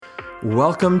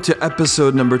Welcome to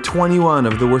episode number 21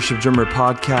 of the Worship Drummer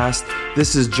podcast.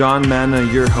 This is John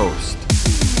Manna, your host.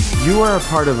 You are a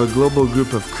part of a global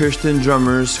group of Christian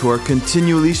drummers who are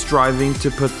continually striving to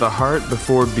put the heart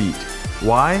before beat.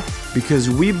 Why? Because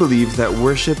we believe that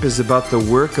worship is about the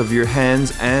work of your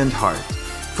hands and heart.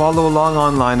 Follow along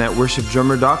online at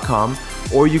worshipdrummer.com,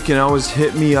 or you can always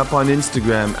hit me up on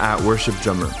Instagram at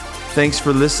worshipdrummer. Thanks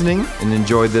for listening and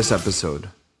enjoy this episode.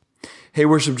 Hey,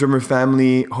 Worship Drummer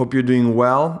family, hope you're doing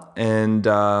well. And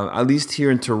at least here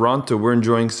in Toronto, we're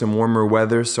enjoying some warmer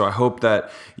weather, so I hope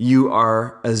that you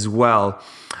are as well.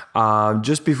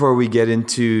 Just before we get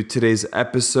into today's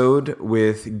episode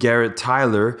with Garrett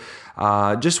Tyler,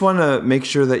 just want to make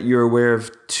sure that you're aware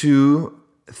of two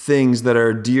things that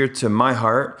are dear to my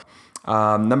heart.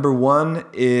 Number one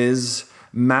is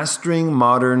Mastering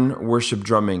Modern Worship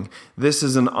Drumming. This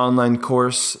is an online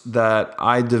course that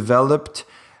I developed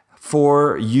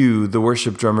for you, the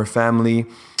Worship Drummer family,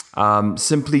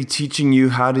 simply teaching you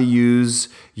how to use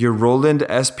your Roland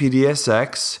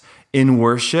SPDSX in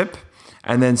worship,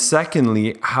 and then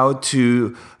secondly, how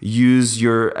to use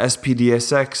your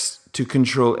SPDSX to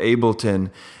control Ableton.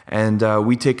 And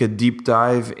we take a deep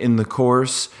dive in the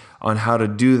course on how to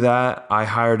do that. I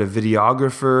hired a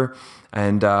videographer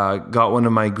and got one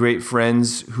of my great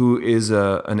friends who is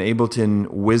an Ableton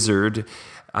wizard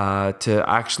to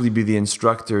actually be the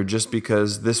instructor, just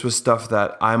because this was stuff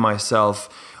that I myself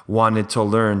wanted to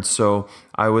learn. So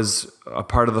I was a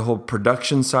part of the whole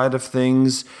production side of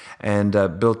things and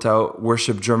built out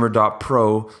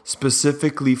worshipdrummer.pro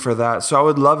specifically for that. So I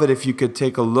would love it if you could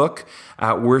take a look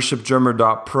at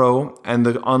worshipdrummer.pro, and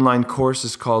the online course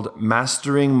is called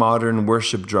Mastering Modern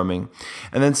Worship Drumming.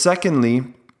 And then secondly,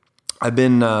 I've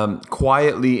been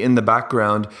quietly in the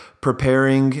background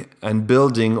preparing and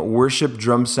building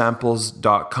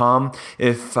worshipdrumsamples.com.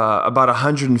 If about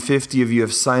 150 of you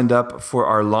have signed up for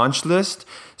our launch list,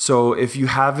 so if you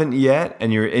haven't yet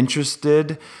and you're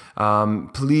interested,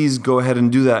 please go ahead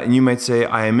and do that. And you might say,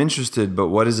 I am interested, but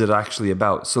what is it actually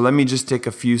about? So let me just take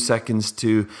a few seconds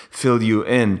to fill you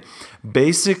in.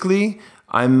 Basically,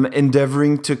 I'm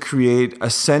endeavoring to create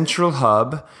a central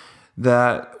hub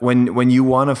that when you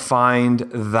want to find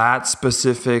that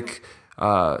specific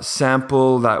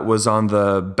sample that was on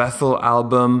the Bethel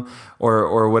album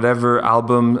or whatever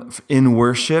album in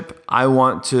worship, I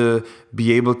want to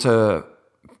be able to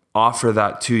offer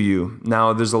that to you.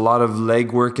 Now, there's a lot of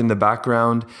legwork in the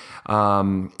background,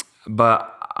 but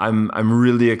I'm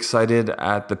really excited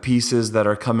at the pieces that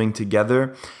are coming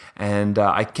together, and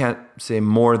I can't say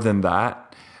more than that.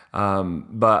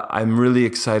 But I'm really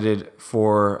excited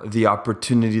for the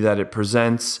opportunity that it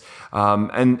presents.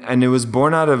 And it was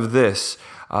born out of this.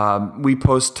 We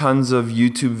post tons of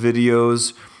YouTube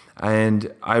videos,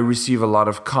 and I receive a lot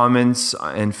of comments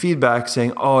and feedback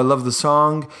saying, oh, I love the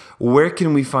song. Where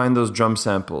can we find those drum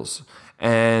samples?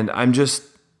 And I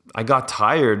got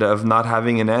tired of not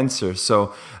having an answer.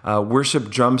 So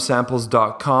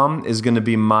worshipdrumsamples.com is going to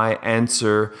be my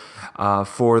answer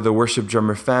for the Worship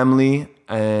Drummer family.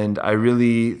 And I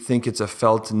really think it's a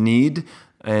felt need.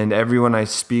 And everyone I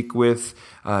speak with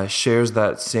shares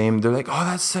that same. They're like, oh,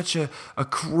 that's such a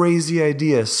crazy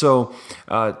idea. So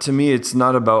to me, it's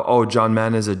not about, oh, John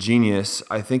Mann is a genius.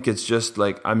 I think it's just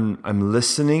like I'm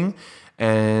listening,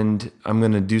 and I'm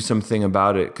going to do something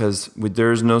about it, because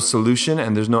there's no solution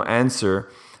and there's no answer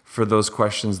for those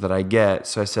questions that I get.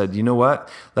 So I said, you know what?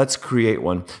 Let's create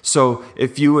one. So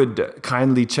if you would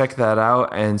kindly check that out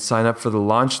and sign up for the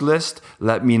launch list,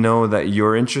 let me know that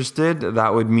you're interested.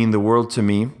 That would mean the world to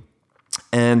me.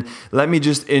 And let me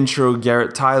just intro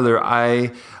Garrett Tyler.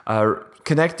 I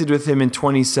connected with him in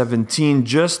 2017,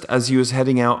 just as he was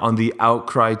heading out on the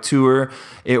Outcry tour.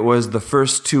 It was the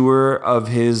first tour of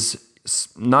his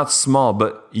not small,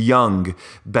 but young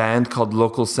band called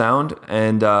Local Sound.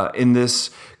 And in this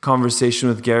conversation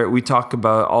with Garrett, we talk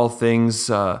about all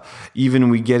things, even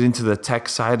we get into the tech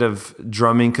side of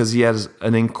drumming, because he has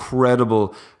an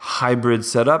incredible hybrid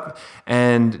setup.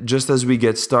 And just as we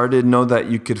get started, know that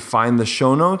you could find the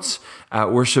show notes at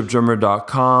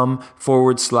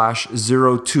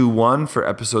worshipdrummer.com/021 for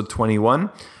episode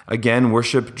 21. Again,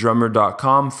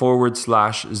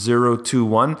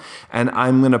 worshipdrummer.com/021. And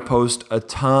I'm going to post a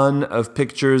ton of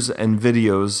pictures and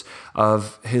videos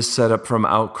of his setup from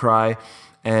Outcry.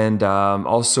 And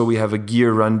also we have a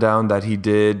gear rundown that he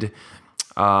did.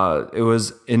 It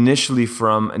was initially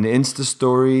from an Insta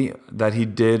story that he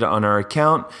did on our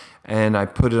account, and I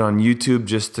put it on YouTube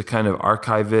just to kind of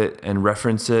archive it and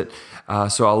reference it.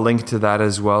 So I'll link to that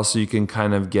as well, so you can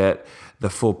kind of get the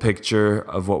full picture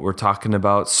of what we're talking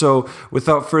about. So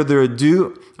without further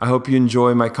ado, I hope you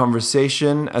enjoy my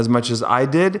conversation as much as I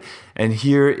did. And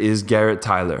here is Garrett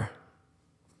Tyler.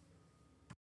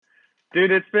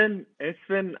 Dude, it's been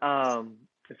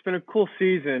a cool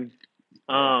season.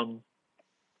 I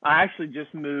actually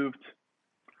just moved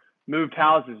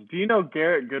houses. Do you know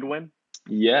Garrett Goodwin?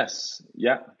 Yes.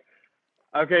 Yeah.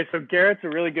 Okay, so Garrett's a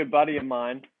really good buddy of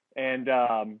mine, and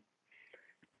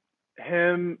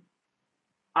him,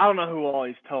 I don't know who all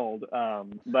he's told,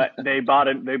 but they bought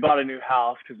a new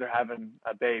house because they're having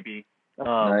a baby.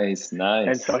 Nice.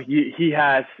 And so he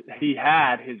had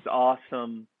his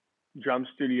awesome drum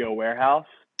studio warehouse.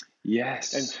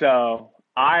 Yes. And so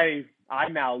I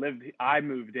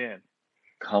moved in.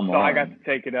 Come on. So I got to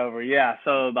take it over. Yeah.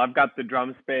 So I've got the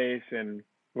drum space, and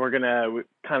we're gonna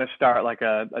kind of start like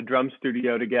a drum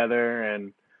studio together,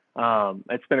 and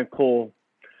it's been a cool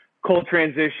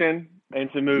transition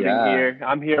into moving here.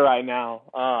 I'm here right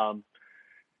now.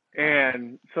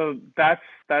 And so that's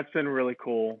been really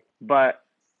cool. But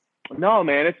no,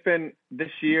 man,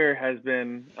 this year has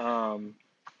been,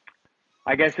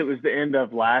 I guess it was the end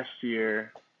of last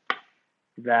year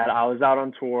that I was out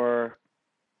on tour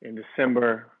in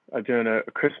December doing a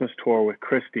Christmas tour with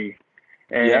Christy.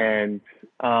 And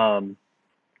I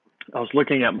was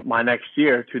looking at my next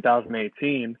year,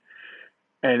 2018,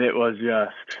 and it was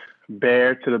just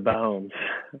bare to the bones.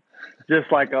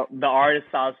 Just like the artists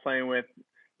I was playing with,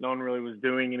 no one really was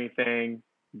doing anything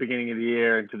beginning of the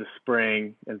year into the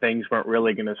spring, and things weren't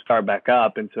really going to start back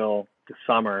up until the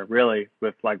summer, really,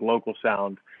 with like local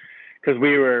sound. Because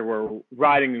we were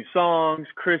writing new songs.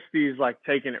 Christy's like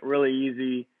taking it really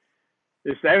easy.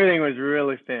 Just everything was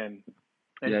really thin.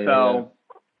 And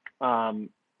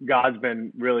God's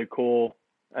been really cool.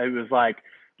 It was like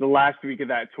the last week of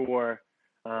that tour,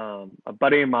 a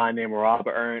buddy of mine named Rob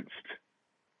Ernst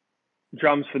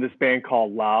drums for this band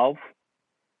called Lauv.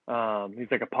 He's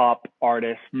like a pop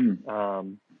artist.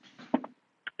 And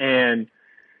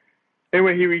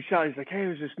anyway, he reached out. He's like, hey,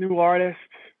 there's this new artist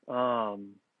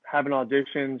having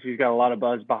auditions. He's got a lot of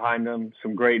buzz behind him,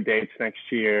 some great dates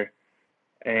next year.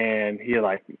 And he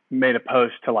like made a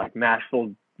post to like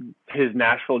his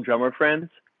Nashville drummer friends.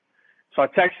 So I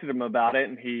texted him about it,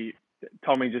 and he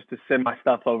told me just to send my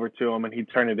stuff over to him, and he'd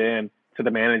turn it in to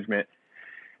the management.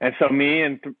 And so me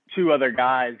and two other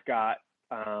guys got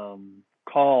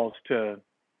calls to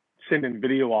send in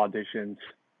video auditions,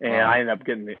 and I ended up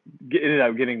getting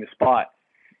the spot.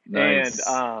 Nice.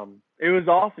 And it was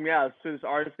awesome. Yeah, it's this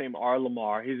artist named R.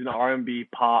 Lamar. He's an R&B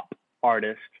pop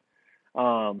artist.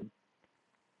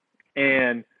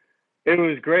 And it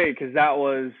was great because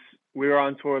we were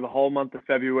on tour the whole month of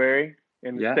February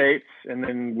in the States, and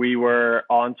then we were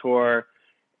on tour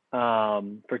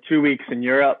for 2 weeks in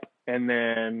Europe, and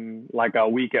then like a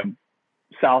week at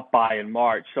South by in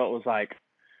March. So it was like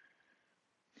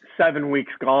 7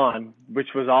 weeks gone,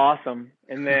 which was awesome.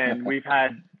 And then we've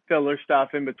had filler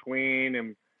stuff in between,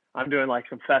 and I'm doing like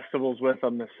some festivals with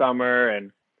them this summer,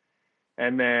 and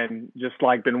then just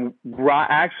like been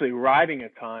actually writing a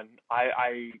ton.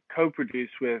 I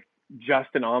co-produced with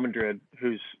Justin Almondred,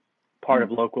 who's part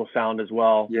of Local Sound as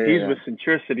well. He's with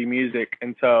Centricity Music.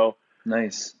 And so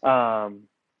nice.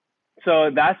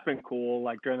 So that's been cool.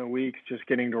 Like during the weeks, just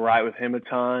getting to write with him a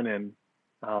ton, and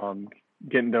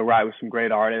getting to write with some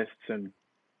great artists, and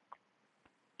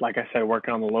like I said,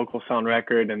 working on the Local Sound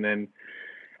record. And then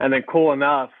cool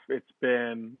enough, it's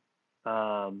been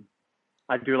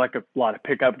I do like a lot of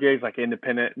pickup gigs, like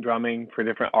independent drumming for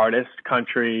different artists,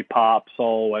 country, pop,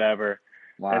 soul, whatever.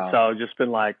 Wow. And so just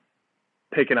been like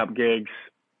picking up gigs,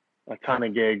 a ton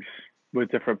of gigs with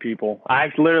different people. I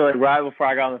actually literally right before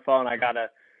I got on the phone,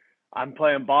 I'm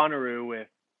playing Bonnaroo with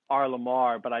R.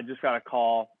 Lamar, but I just got a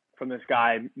call from this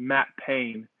guy, Matt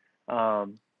Payne. That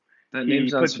name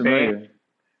sounds familiar.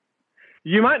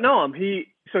 You might know him. He's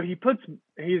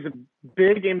a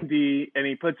big MD, and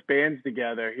he puts bands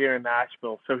together here in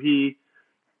Nashville. So he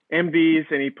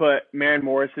MDs, and he put Maren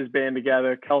Morris's band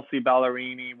together, Kelsey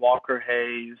Ballerini, Walker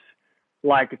Hayes,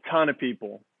 like a ton of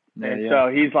people. So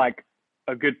he's like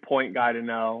a good point guy to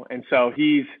know. And so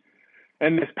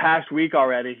in this past week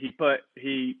already, he put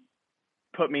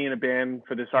me in a band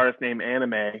for this artist named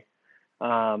Anime.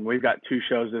 We've got 2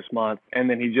 shows this month. And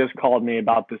then he just called me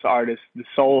about this artist, the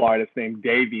soul artist named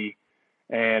Davey.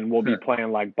 And we'll be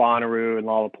playing like Bonnaroo and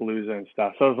Lollapalooza and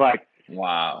stuff. So it's like,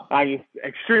 wow. I'm just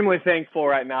extremely thankful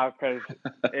right now because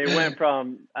it went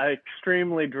from an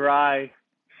extremely dry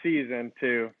season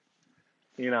to,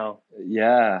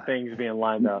 things being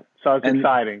lined up. So it's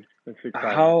exciting. It's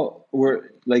exciting.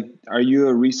 Are you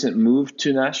a recent move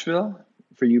to Nashville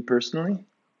for you personally?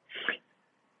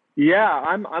 Yeah,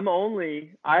 I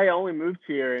only moved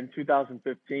here in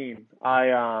 2015.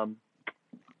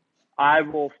 I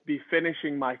will be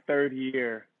finishing my third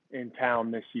year in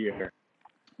town this year.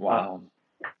 Wow.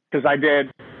 Because I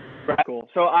did grad school.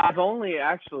 So I've only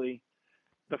actually,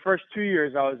 the first 2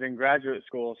 years I was in graduate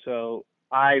school. So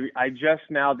I just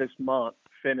now this month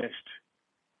finished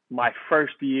my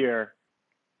first year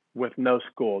with no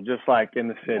school, just like in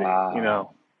the city,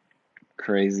 Wow.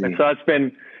 Crazy. And so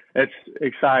it's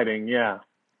exciting. Yeah.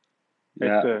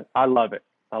 Yeah. I love it.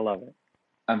 I love it.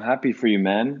 I'm happy for you,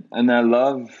 man. And I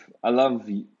love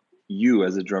you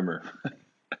as a drummer.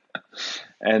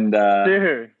 And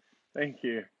Dude, thank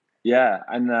you. yeah,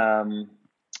 and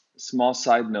small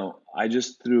side note, I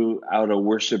just threw out a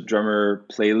worship drummer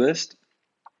playlist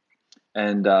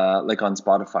and like on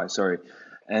Spotify, sorry.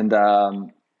 And I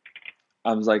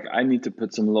was like, I need to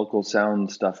put some local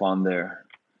sound stuff on there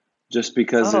just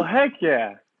Oh, heck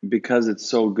yeah. because it's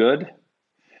so good.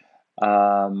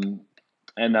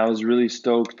 And I was really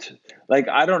stoked. Like,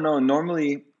 I don't know,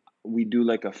 normally we do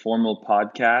like a formal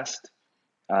podcast,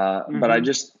 but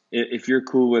if you're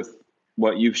cool with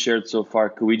what you've shared so far,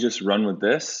 could we just run with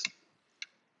this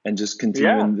and just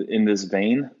continue in this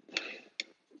vein?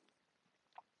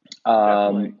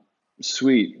 Definitely.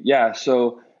 Sweet. Yeah.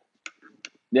 So,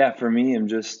 yeah, for me, I'm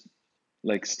just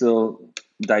like still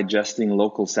digesting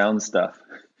local sound stuff.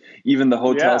 Even the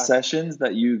hotel sessions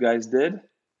that you guys did.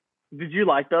 Did you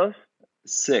like those?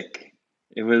 Sick.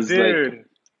 It was Dude,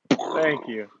 thank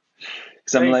you.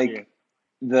 Because I'm like,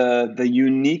 the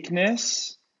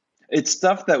uniqueness, it's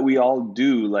stuff that we all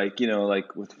do, like, you know,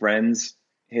 like with friends,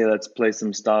 hey, let's play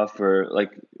some stuff or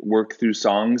like work through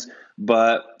songs,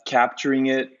 but capturing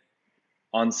it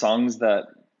on songs that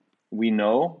we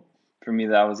know, for me,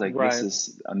 that was like, this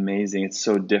is amazing. It's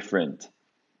so different.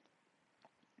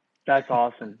 That's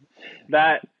awesome.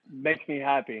 That makes me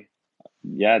happy.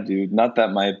 Yeah, dude. Not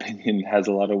that my opinion has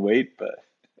a lot of weight, but.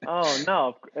 Oh,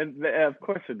 no. Of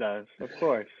course it does. Of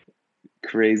course.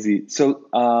 Crazy. So,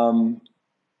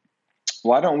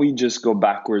 why don't we just go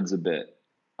backwards a bit?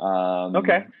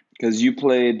 Okay. Because you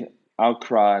played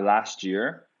Outcry last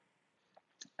year.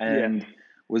 And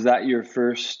was that your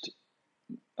first,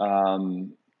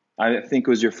 I think it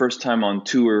was your first time on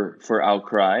tour for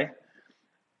Outcry.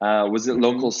 Was it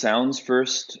Local Sound's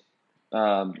first?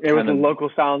 It was a Local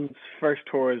Sound's first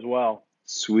tour as well.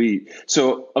 Sweet.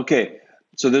 So, okay.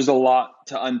 So there's a lot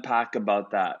to unpack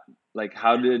about that. Like,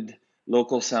 how did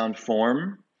Local Sound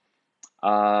form?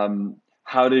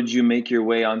 How did you make your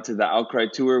way onto the Outcry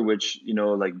tour, which, you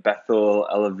know, like Bethel,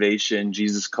 Elevation,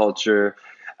 Jesus Culture,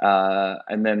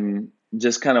 and then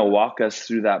just kind of walk us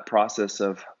through that process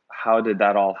of how did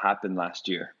that all happen last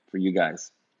year for you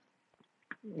guys?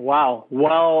 Wow.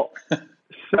 Well,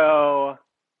 so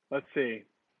let's see.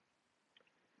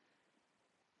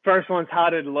 First one's, how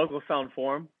did Local Sound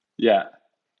form? Yeah.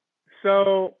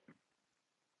 So,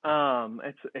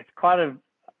 it's quite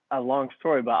a long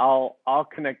story, but I'll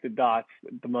connect the dots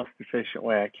the most efficient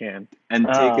way I can. And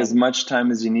take as much time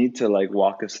as you need to like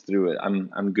walk us through it.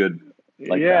 I'm good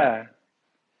like that.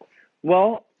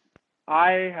 Well,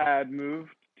 I had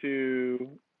moved to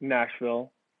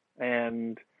Nashville,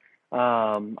 and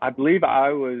I believe I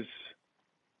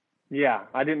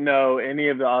didn't know any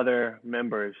of the other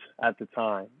members at the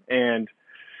time. And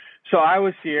so I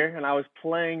was here and I was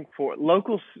playing for to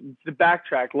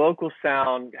backtrack, Local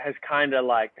Sound has kind of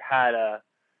like had a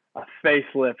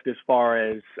facelift as far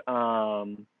as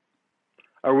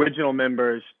original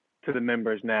members to the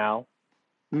members now.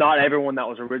 Not everyone that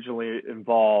was originally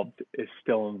involved is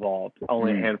still involved,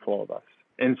 only a handful of us.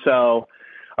 And so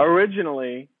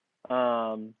originally,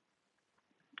 I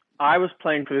was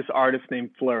playing for this artist named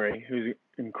Flurry, who's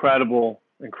an incredible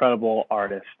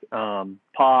artist.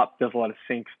 Pop, does a lot of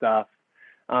sync stuff.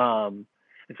 And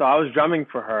so I was drumming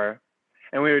for her,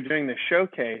 and we were doing the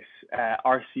showcase at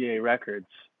RCA Records.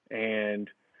 And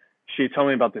she told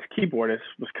me about this keyboardist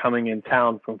was coming in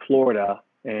town from Florida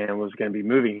and was going to be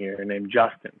moving here, named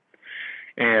Justin.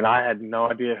 And I had no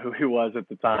idea who he was at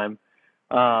the time.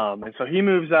 And so he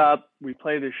moves up, we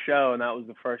play this show, and that was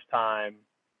the first time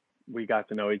we got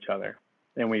to know each other.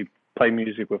 And we played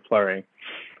music with Flurry.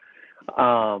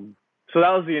 So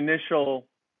that was the initial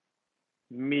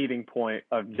meeting point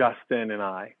of Justin and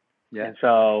I. Yeah. And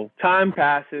so time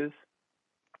passes.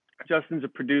 Justin's a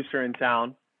producer in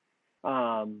town,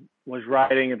 was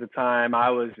writing at the time.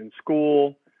 I was in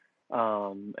school,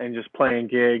 and just playing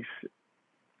gigs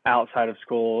outside of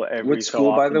school every What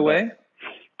school, by the way?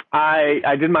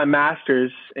 I did my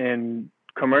master's in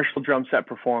commercial drum set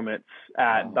performance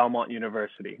at Belmont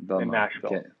University in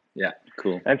Nashville. Okay. Yeah.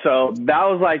 Cool. And so that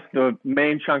was like the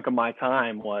main chunk of my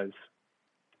time was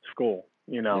school,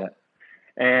 Yeah.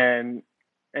 And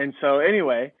so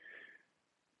anyway,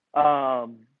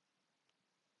 some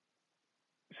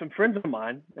friends of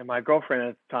mine and my girlfriend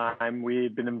at the time, we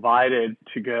had been invited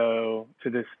to go to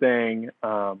this thing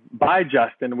by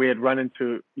Justin. We had run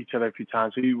into each other a few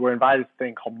times. We were invited to this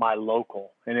thing called My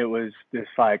Local, and it was this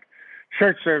like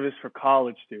church service for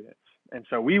college students. And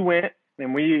so we went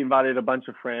and we invited a bunch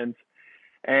of friends,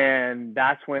 and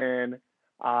that's when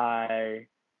I,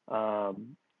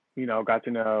 got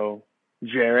to know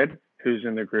Jared, who's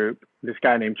in the group. This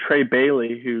guy named Trey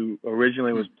Bailey, who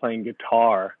originally was playing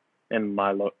guitar in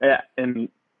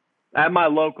at my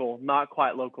local, not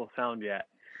quite local sound yet.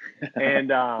 And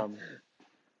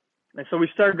so we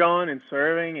started going and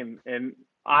serving, and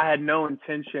I had no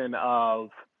intention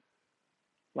of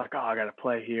like, oh, I got to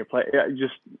play here, I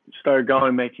just started going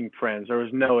and making friends. There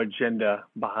was no agenda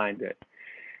behind it.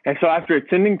 And so after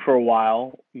attending for a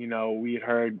while, we had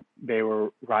heard they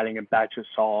were writing a batch of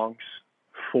songs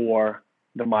for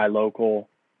the My Local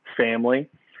family.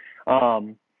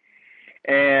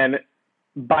 And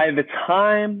by the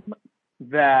time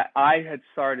that I had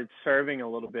started serving a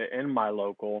little bit in My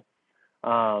Local,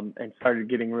 and started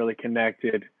getting really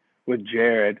connected with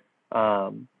Jared,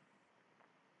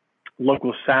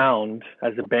 Local Sound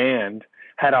as a band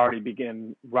had already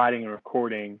begun writing and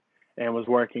recording and was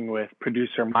working with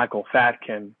producer Michael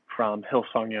Fatkin from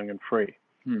Hillsong Young and Free.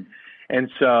 And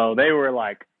so they were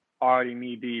like already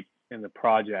knee deep in the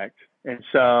project. And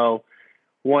so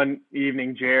one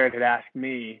evening, Jared had asked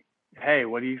me, hey,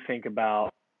 what do you think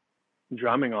about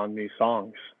drumming on these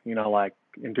songs,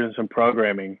 and doing some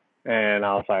programming? And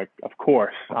I was like, of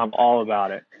course, I'm all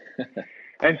about it.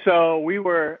 And so we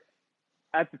were,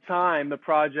 at the time, the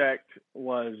project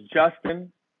was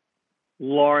Justin,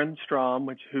 Lauren Strom,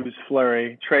 who's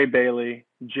Flurry, Trey Bailey,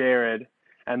 Jared,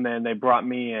 and then they brought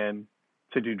me in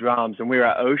to do drums. And we were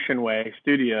at Ocean Way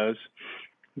Studios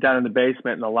down in the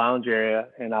basement in the lounge area,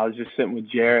 and I was just sitting with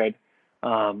Jared,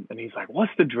 and he's like,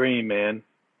 what's the dream, man?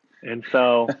 And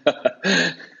so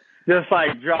just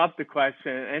like dropped the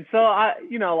question. And so I,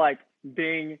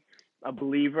 being a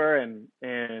believer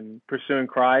and pursuing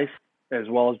Christ as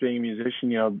well as being a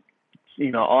musician,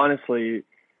 honestly,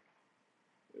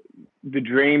 the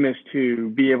dream is to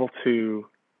be able to,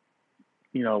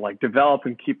 develop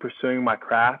and keep pursuing my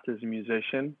craft as a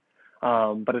musician.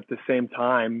 But at the same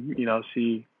time,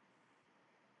 see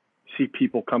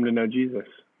people come to know Jesus,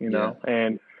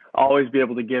 and always be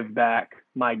able to give back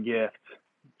my gift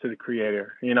to the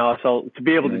Creator, so to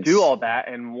be able to do all that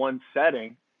in one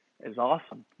setting is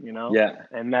awesome,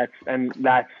 and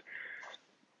that's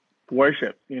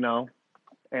worship, and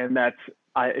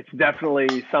it's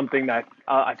definitely something that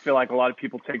I feel like a lot of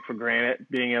people take for granted,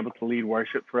 being able to lead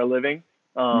worship for a living.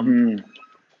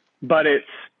 But it's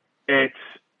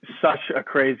such a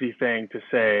crazy thing to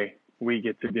say we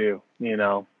get to do,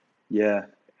 Yeah.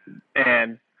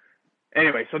 And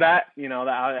anyway, so that, that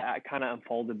I kind of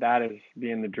unfolded that as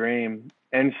being the dream.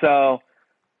 And so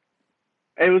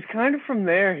it was kind of from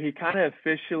there, he kind of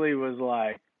officially was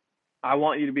like, I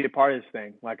want you to be a part of this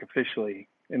thing, like officially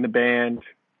in the band,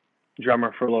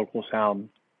 drummer for Local Sound.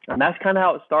 And that's kind of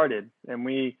how it started. And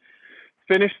we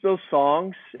finished those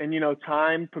songs, and,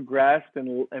 time progressed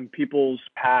and people's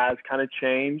paths kind of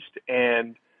changed.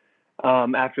 And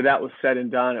after that was said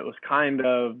and done, it was kind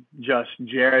of just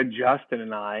Jared, Justin,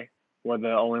 and I were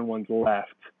the only ones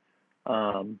left.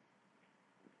 And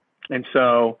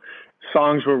so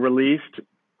songs were released.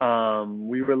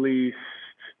 We released,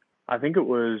 I think it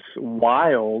was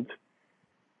Wild,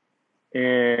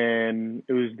 and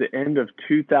it was the end of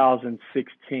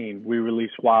 2016. We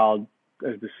released Wild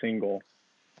as the single.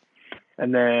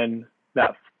 And then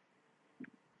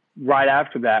right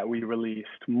after that, we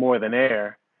released More Than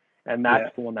Air. And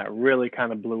that's the one that really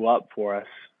kind of blew up for us.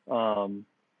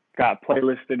 Got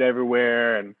playlisted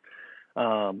everywhere, and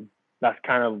that's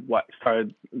kind of what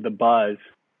started the buzz.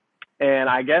 And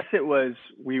I guess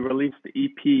we released the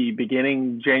EP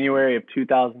beginning January of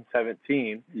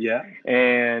 2017. Yeah.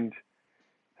 And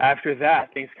after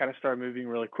that, things kind of started moving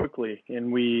really quickly.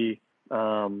 And we,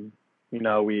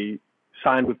 we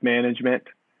signed with management.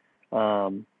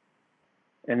 And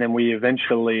then we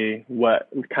eventually, what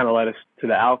kind of led us to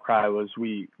the Outcry was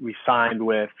we signed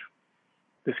with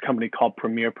this company called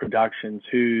Premier Productions,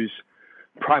 who's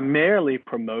primarily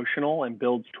promotional and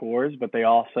builds tours, but they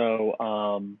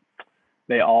also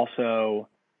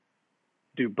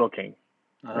do booking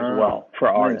as well for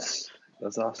artists.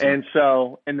 That's awesome. And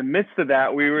so in the midst of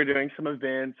that, we were doing some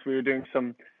events, we were doing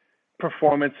some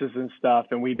performances and stuff,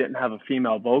 and we didn't have a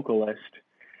female vocalist.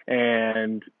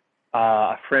 And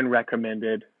a friend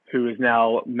recommended, who is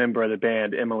now a member of the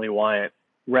band, Emily Wyatt,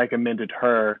 recommended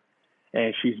her,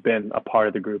 and she's been a part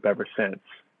of the group ever since.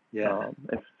 Yeah.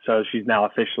 And so she's now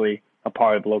officially a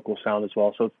part of Local Sound as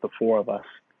well. So it's the four of us.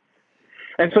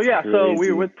 And so, yeah, so we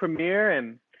were with Premier,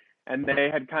 and they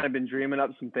had kind of been dreaming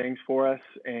up some things for us,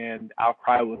 and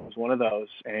Outcry was one of those.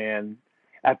 And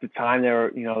at the time, they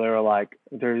were like,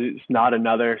 there's not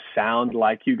another sound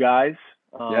like you guys.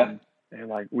 And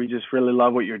like, we just really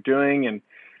love what you're doing and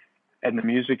the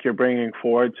music you're bringing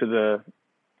forward to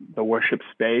the worship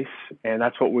space. And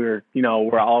that's what we're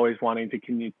always wanting to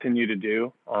continue to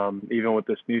do, even with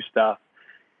this new stuff.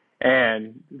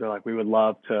 And they're like, we would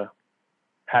love to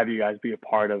have you guys be a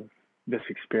part of this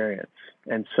experience.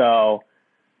 And so,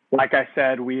 like I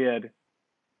said, we had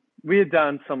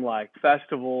done some like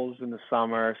festivals in the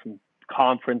summer, some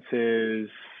conferences,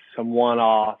 some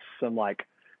one-offs, some like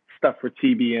stuff for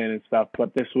TBN and stuff.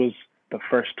 But this was the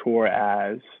first tour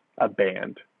as a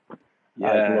band,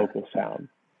 as Local Sound.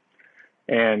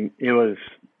 And it was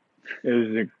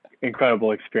an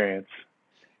incredible experience.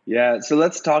 Yeah. So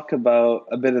let's talk about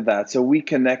a bit of that. So we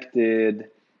connected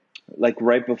like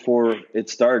right before it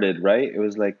started, right? It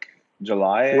was like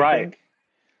July, I think.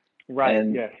 Right.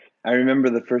 And yes. I remember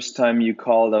the first time you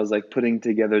called, I was like putting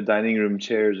together dining room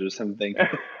chairs or something.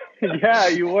 Yeah,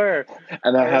 you were.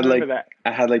 And I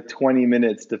had like 20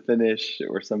 minutes to finish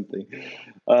or something.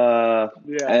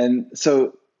 And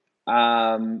so,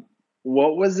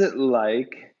 what was it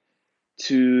like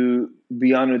to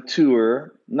be on a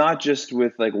tour, not just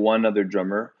with like one other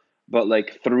drummer, but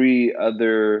like three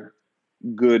other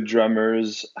good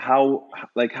drummers? How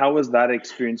was that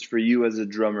experience for you as a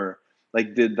drummer?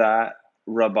 Like, did that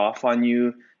rub off on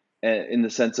you in the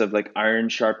sense of like iron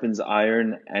sharpens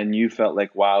iron, and you felt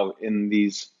like, wow, in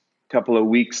these couple of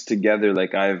weeks together,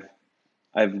 like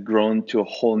I've grown to a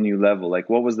whole new level? Like,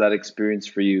 what was that experience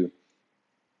for you?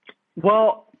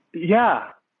 Well, yeah,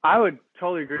 I would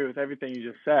totally agree with everything you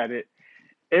just said.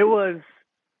 It was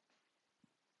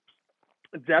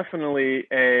definitely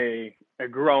a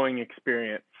growing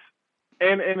experience.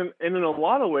 And in a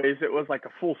lot of ways, it was like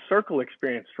a full circle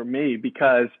experience for me,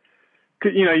 because, so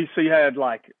you had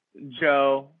like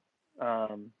Joe,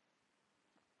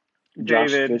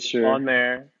 David Fisher on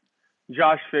there,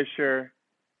 Josh Fisher,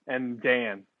 and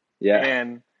Dan.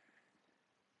 Yeah.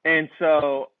 And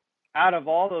so out of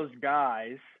all those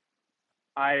guys,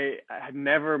 I had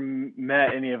never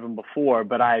met any of them before,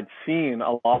 but I had seen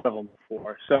a lot of them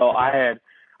before. So I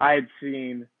had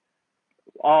seen.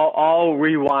 I'll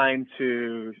rewind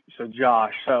to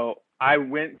Josh. So I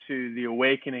went to the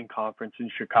Awakening conference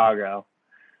in Chicago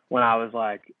when I was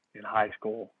like in high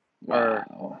school. Wow.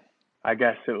 Or I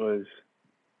guess it was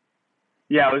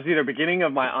either beginning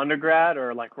of my undergrad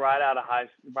or like right out of high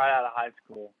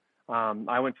school.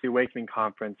 I went to the Awakening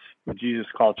conference with Jesus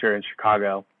Culture in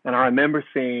Chicago, and I remember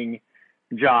seeing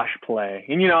Josh play.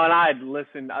 And and I had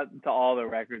listened to all the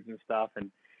records and stuff, and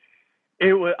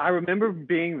I remember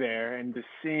being there and just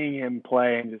seeing him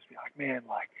play and just be like, man,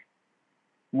 like,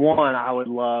 one, I would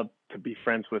love to be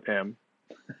friends with him.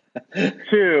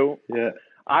 Two,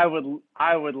 I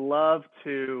would love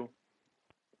to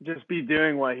just be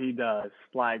doing what he does.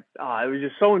 Like, it was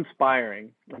just so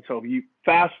inspiring. And so if you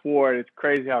fast forward, it's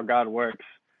crazy how God works.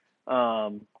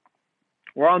 We're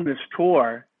on this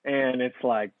tour, and it's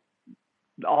like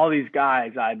all these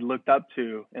guys I'd looked up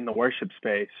to in the worship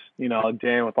space,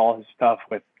 Dan with all his stuff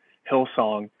with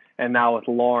Hillsong, and now with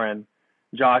Lauren,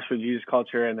 Josh with Jesus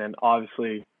Culture, and then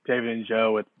obviously David and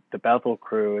Joe with the Bethel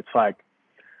crew. It's like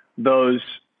those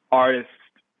artists,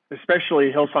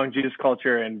 especially Hillsong, Jesus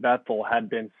Culture, and Bethel, had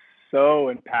been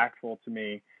so impactful to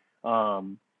me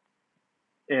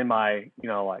in my,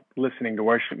 like listening to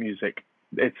worship music.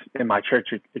 It's in my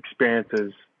church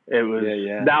experiences. It was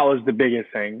that was the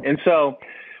biggest thing. And so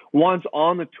once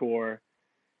on the tour,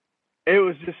 it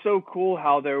was just so cool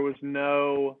how there was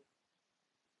no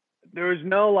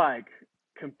like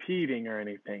competing or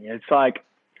anything. It's like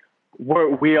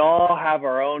we all have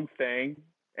our own thing,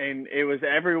 and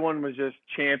everyone was just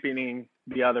championing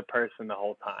the other person the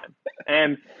whole time.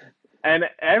 And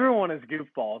everyone is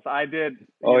goofballs. I did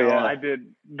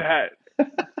that,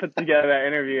 put together that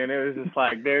interview, and it was just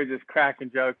like they were just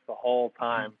cracking jokes the whole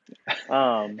time.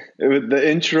 The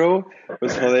intro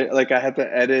was hilarious. Like, I had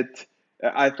to edit.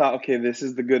 I thought, okay, this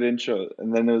is the good intro,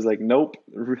 and then it was like, nope,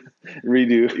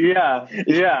 redo. Yeah.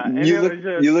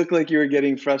 You look like you were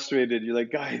getting frustrated. You're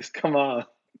like, guys, come on.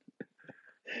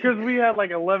 Because we had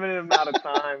like a limited amount of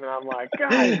time, and I'm like,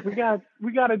 guys, we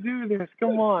got to do this.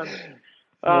 Come on.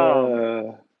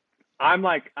 I'm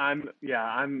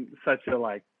such a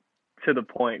like to the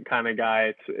point kind of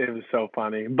guy. It was so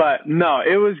funny. But no,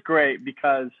 it was great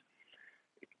because,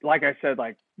 like I said,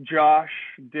 like Josh,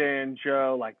 Dan,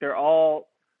 Joe, like they're all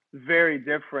very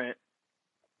different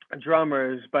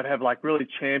drummers, but have like really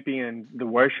championed the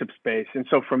worship space. And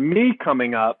so for me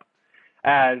coming up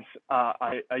as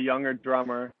a younger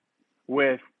drummer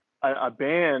with a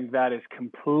band that is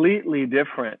completely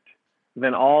different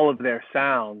than all of their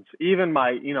sounds, even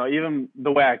even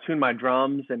the way I tune my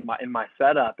drums and my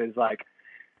setup is like,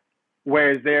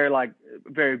 whereas they're like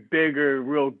very bigger,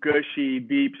 real gushy,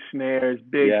 deep snares,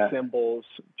 big cymbals,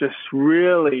 just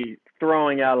really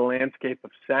throwing out a landscape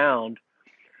of sound.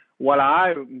 What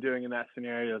I'm doing in that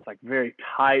scenario is like very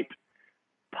tight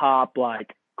pop,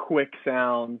 like quick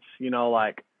sounds,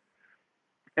 like,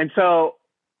 and so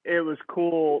it was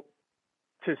cool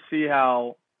to see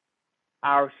how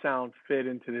our sound fit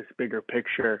into this bigger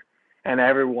picture. And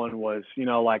everyone was,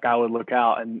 like I would look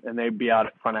out and they'd be out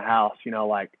in front of house,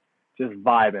 like just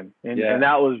vibing. And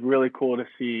that was really cool to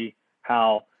see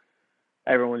how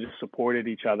everyone just supported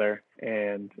each other.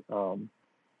 And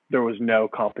there was no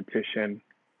competition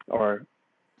or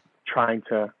trying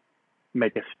to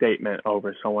make a statement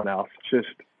over someone else, just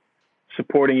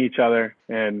supporting each other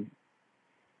and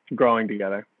growing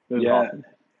together. It was awesome.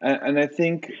 And I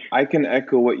think I can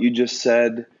echo what you just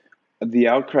said. The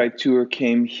Outcry tour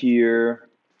came here,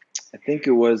 I think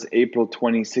it was April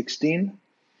 2016.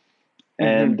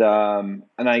 And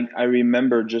I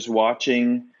remember just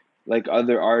watching like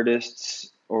other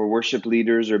artists or worship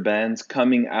leaders or bands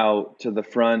coming out to the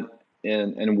front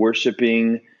and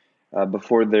worshiping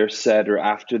before their set or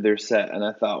after their set. And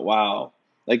I thought, wow,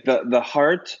 like the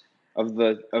heart of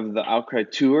the Outcry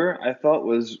tour, I felt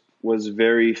was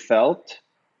very felt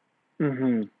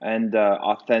and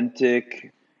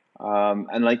authentic.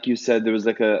 And like you said, there was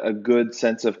like a good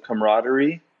sense of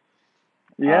camaraderie.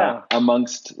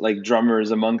 Amongst like drummers,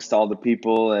 amongst all the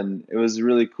people. And it was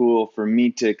really cool for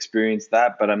me to experience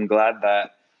that, but I'm glad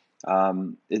that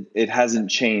it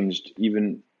hasn't changed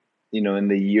even, in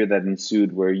the year that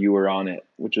ensued where you were on it,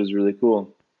 which was really cool.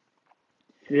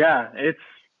 Yeah,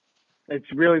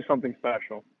 it's really something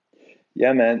special.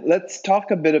 Yeah, man. Let's talk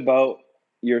a bit about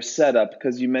your setup,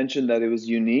 because you mentioned that it was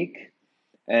unique.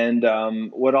 And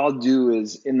what I'll do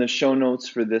is in the show notes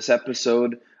for this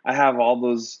episode, I have all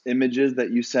those images that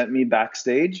you sent me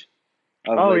backstage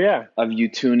of you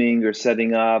tuning or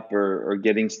setting up or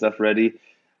getting stuff ready.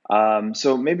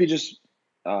 So maybe just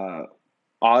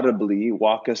audibly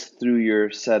walk us through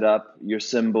your setup, your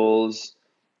cymbals,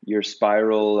 your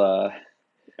spiral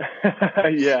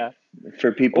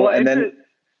for people. Well, and then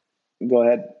go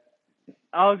ahead.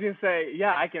 I was going to say,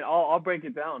 I'll break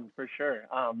it down for sure.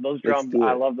 Those drums,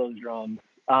 I love those drums.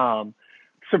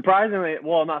 Surprisingly,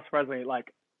 well, not surprisingly,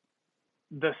 like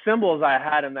the cymbals I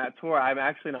had in that tour, I'm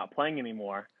actually not playing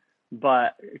anymore.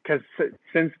 But because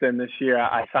since then this year,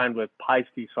 I signed with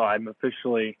Pisces, so I'm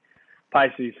officially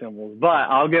Pisces cymbals. But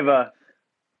I'll give a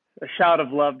shout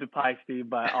of love to Pisces,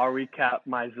 but I'll recap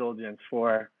my Zildjians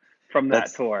from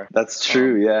that tour. That's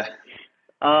true, yeah.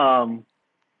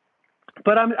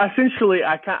 But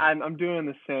I'm doing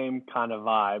the same kind of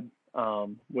vibe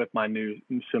with my new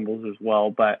cymbals as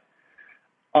well. But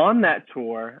on that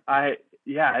tour, it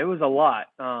was a lot.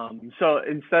 So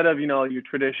instead of, your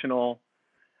traditional,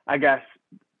 I guess,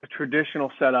 a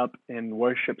traditional setup in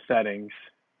worship settings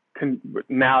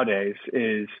nowadays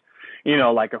is,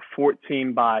 like a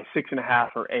 14 by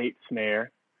 6.5 or 8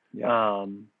 snare. Yeah.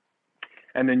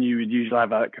 And then you would usually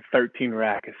have like a 13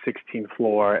 rack, a 16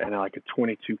 floor, and like a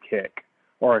 22 kick,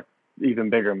 or even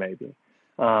bigger maybe.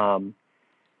 And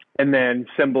then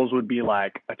cymbals would be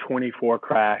like a 24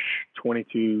 crash,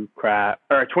 22 crash,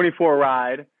 or a 24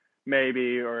 ride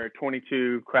maybe, or a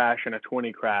 22 crash and a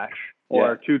 20 crash,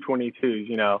 or two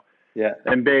 22s,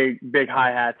 and big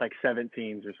hi-hats like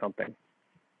 17s or something.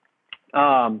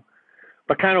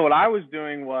 But kind of what I was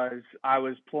doing was I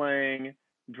was playing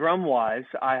drum-wise.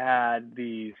 I had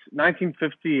these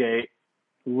 1958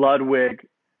 Ludwig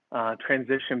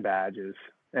transition badges,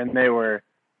 and they were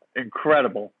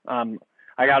incredible.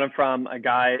 I got them from a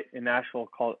guy in Nashville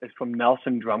it's from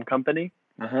Nelson Drum Company.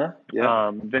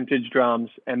 Vintage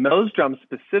drums. And those drums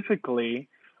specifically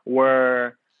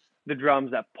were the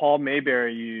drums that Paul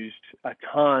Mayberry used a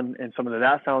ton in some of the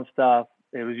That Sound stuff.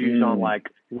 It was used on like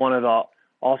one of the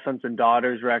All Sons and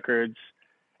Daughters records.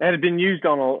 It had been used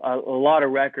on a lot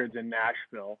of records in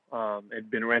Nashville. It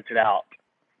had been rented out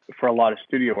for a lot of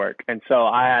studio work. And so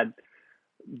I had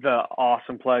the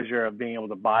awesome pleasure of being able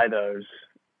to buy those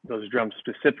drums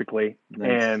specifically.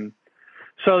 Nice. And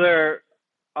so they're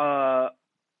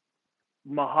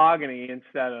mahogany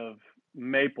instead of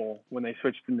maple when they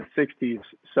switched in the 60s.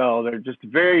 So they're just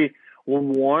very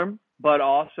warm, but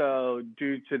also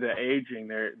due to the aging,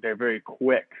 they're very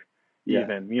quick.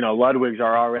 Even, Ludwigs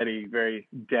are already very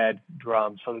dead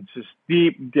drums. So it's just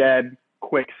deep, dead,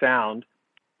 quick sound.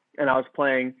 And I was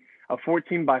playing a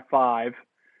 14x5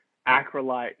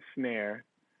 acrylite snare,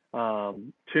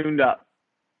 tuned up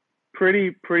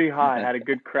pretty high, had a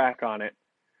good crack on it.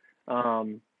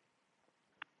 And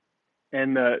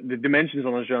the dimensions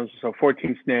on those drums, so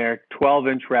 14 snare,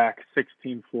 12-inch rack,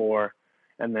 16 floor,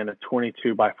 and then a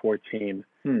 22x14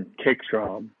 kick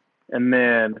drum. And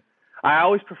then I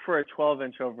always prefer a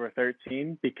 12-inch over a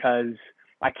 13 because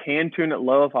I can tune it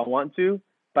low if I want to,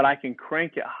 but I can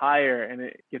crank it higher and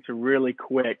it gets a really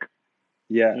quick,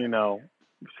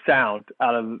 sound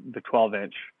out of the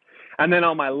 12-inch. And then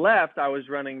on my left, I was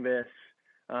running this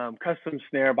custom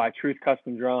snare by Truth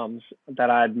Custom Drums that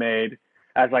I had made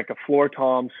as like a floor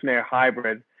tom snare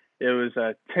hybrid. It was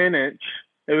a 10-inch.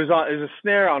 It was a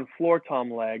snare on floor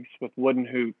tom legs with wooden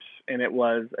hoops, and it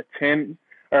was a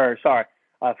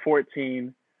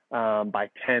 14 by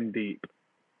 10 deep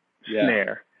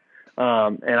snare.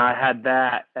 And I had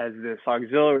that as this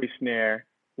auxiliary snare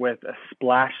with a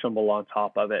splash cymbal on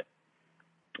top of it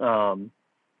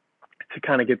to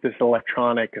kind of get this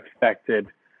electronic affected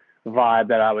vibe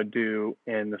that I would do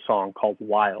in the song called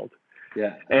Wild.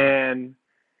 Yeah. And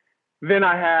then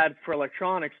I had, for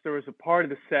electronics, there was a part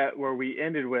of the set where we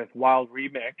ended with Wild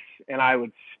Remix, and I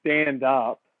would stand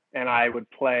up and I would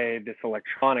play this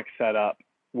electronic setup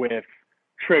with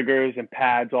triggers and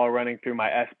pads all running through my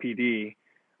SPD.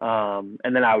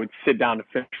 And then I would sit down to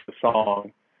finish the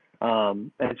song.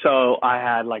 And so I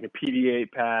had like a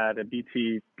PD8 pad, a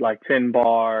BT like 10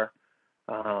 bar,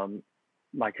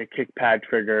 like a kick pad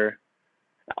trigger,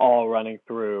 all running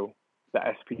through the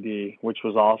SPD, which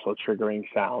was also triggering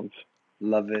sounds.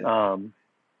 Love it.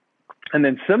 And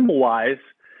then cymbal wise,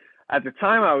 at the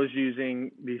time I was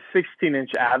using the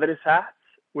 16-inch Avidus hats,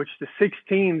 which the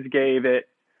 16s gave it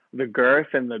the girth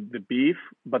and the beef,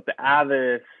 but the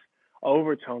Avidus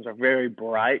overtones are very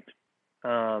bright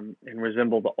and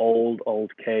resemble the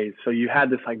old Ks. So you had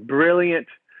this like brilliant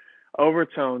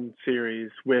overtone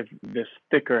series with this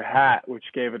thicker hat, which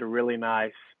gave it a really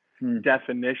nice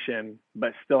definition,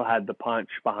 but still had the punch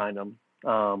behind them.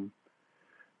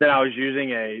 Then I was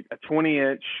using a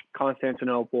 20-inch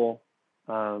Constantinople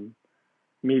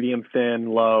medium thin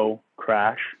low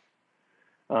crash.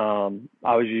 I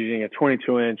was using a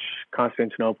 22-inch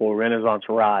Constantinople Renaissance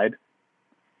ride.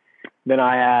 Then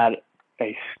I had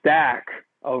a stack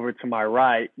over to my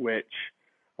right, which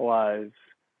was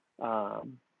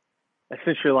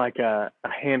essentially like a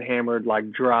hand-hammered,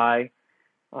 like dry,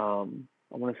 I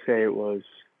want to say it was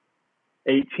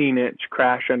 18-inch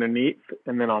crash underneath,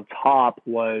 and then on top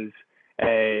was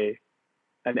an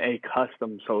A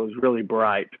custom, so it was really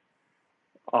bright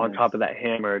on top of that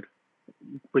hammered,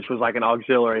 which was like an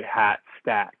auxiliary hat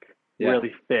stack,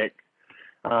 really thick.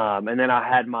 And then I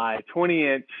had my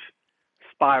 20-inch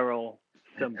spiral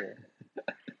cymbal.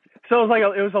 So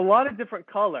it was a lot of different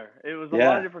color. It was a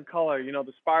lot of different color.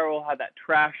 The spiral had that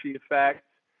trashy effect.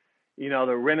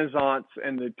 The Renaissance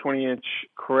and the 20-inch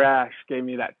crash gave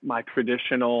me my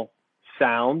traditional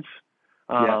sounds.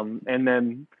 And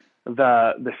then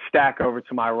the stack over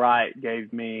to my right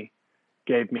gave me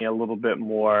a little bit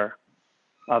more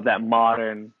of that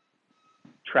modern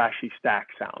trashy stack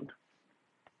sound.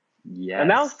 Yes. And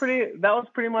that was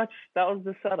pretty much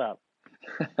the setup.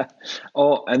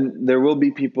 Oh, and there will be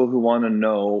people who want to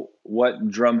know, what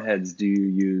drum heads do you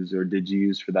use or did you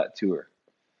use for that tour?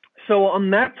 So on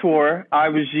that tour, I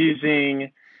was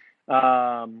using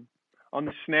on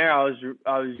the snare. I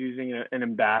was using an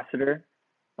Ambassador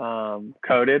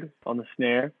coated on the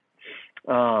snare,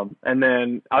 and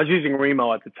then I was using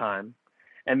Remo at the time,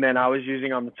 and then I was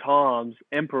using on the toms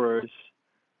Emperors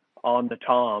on the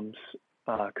toms,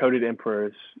 coated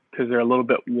Emperors, because they're a little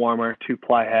bit warmer,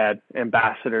 2-ply head,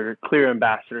 clear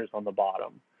Ambassadors on the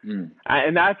bottom.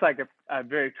 And that's like a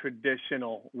very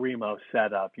traditional Remo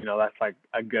setup. That's like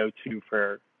a go-to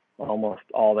for almost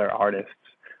all their artists.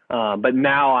 But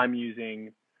now I'm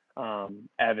using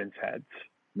Evans heads.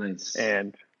 Nice.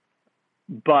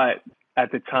 But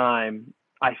at the time,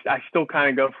 I still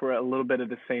kind of go for a little bit of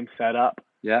the same setup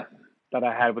that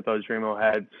I had with those Remo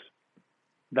heads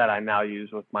that I now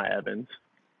use with my Evans.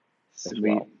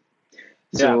 Sweet. Well.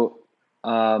 So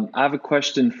I have a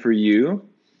question for you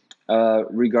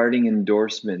regarding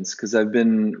endorsements, because I've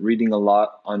been reading a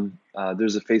lot on,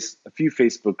 there's a few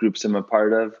Facebook groups I'm a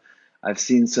part of. I've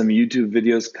seen some YouTube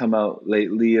videos come out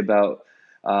lately about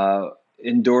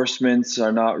endorsements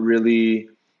are not really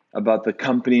about the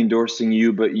company endorsing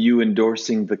you, but you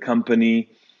endorsing the company.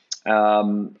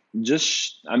 I'm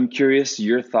curious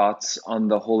your thoughts on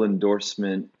the whole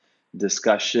endorsement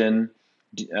discussion.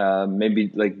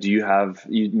 Maybe like,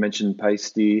 you mentioned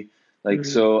Paiste, like,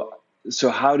 so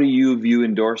how do you view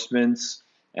endorsements?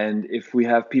 And if we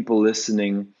have people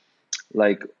listening,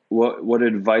 like, what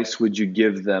advice would you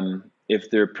give them if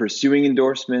they're pursuing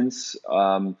endorsements?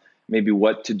 Maybe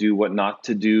what to do, what not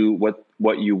to do,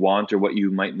 what you want or what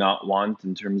you might not want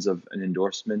in terms of an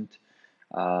endorsement.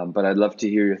 But I'd love to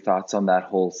hear your thoughts on that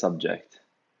whole subject.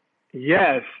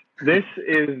 Yes, this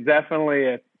is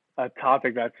definitely a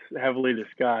topic that's heavily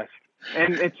discussed.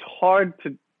 And it's hard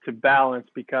to balance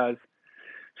because,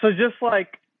 so just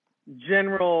like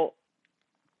general,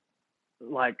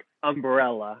 like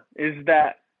umbrella, is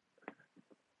that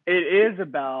it is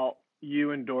about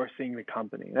you endorsing the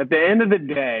company. At the end of the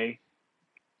day,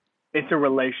 it's a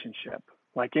relationship,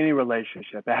 like any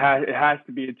relationship. It has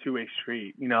to be a two-way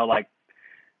street, like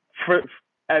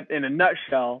in a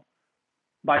nutshell,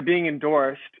 by being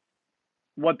endorsed,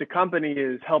 what the company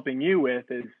is helping you with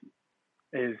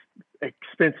is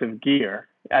expensive gear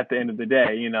at the end of the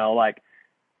day, like,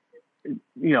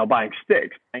 buying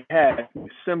sticks, buying heads,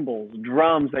 cymbals,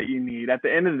 drums that you need. At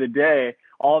the end of the day,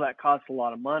 all that costs a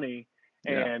lot of money,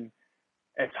 and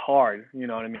it's hard, you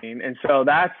know what I mean? And so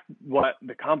that's what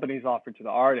the companies offer to the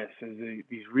artists, is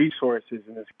these resources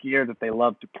and this gear that they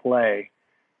love to play,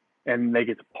 and they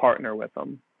get to partner with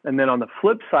them. And then on the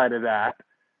flip side of that,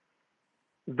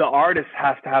 the artist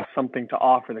has to have something to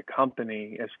offer the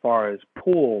company as far as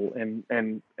pull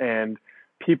and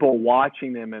people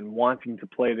watching them and wanting to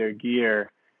play their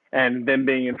gear, and them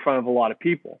being in front of a lot of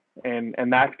people.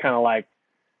 And that's kind of like,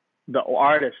 the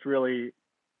artist really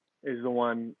is the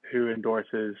one who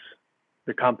endorses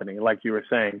the company, like you were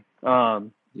saying.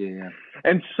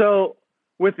 And so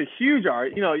with a huge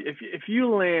art, if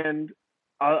you land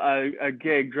a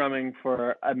gig drumming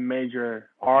for a major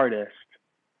artist,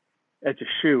 it's a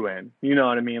shoe-in. You know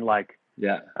what I mean? Like,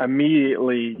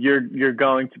 immediately you're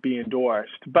going to be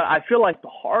endorsed. But I feel like the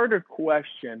harder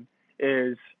question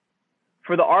is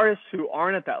for the artists who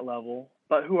aren't at that level,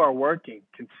 but who are working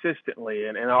consistently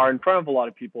and are in front of a lot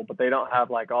of people, but they don't have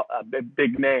like a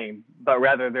big name, but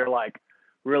rather they're like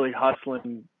really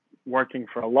hustling, working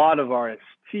for a lot of artists,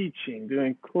 teaching,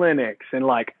 doing clinics and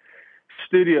like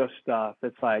studio stuff.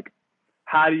 It's like,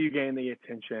 how do you gain the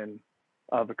attention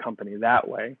of a company that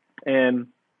way? And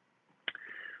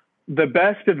the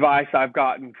best advice I've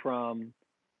gotten from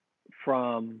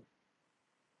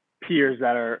peers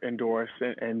that are endorsed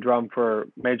and drum for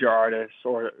major artists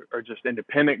or just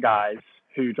independent guys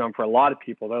who drum for a lot of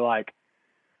people, they're like,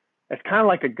 it's kind of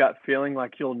like a gut feeling,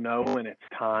 like you'll know when it's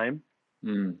time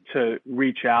to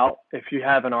reach out if you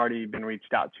haven't already been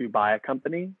reached out to by a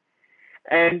company.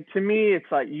 And to me,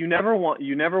 it's like you never want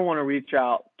to reach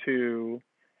out to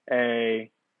a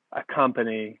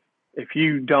company if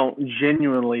you don't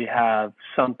genuinely have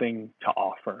something to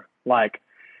offer. Like,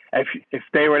 if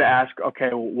they were to ask, okay,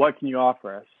 well, what can you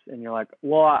offer us? And you're like,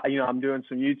 well, I'm doing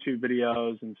some YouTube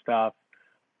videos and stuff,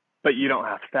 but you don't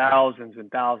have thousands and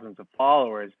thousands of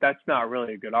followers. That's not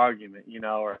really a good argument,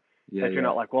 or if you're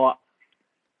not like, well,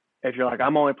 if you're like,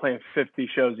 I'm only playing 50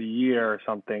 shows a year or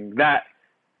something, that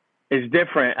is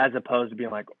different as opposed to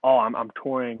being like, oh, I'm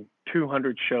touring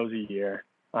 200 shows a year.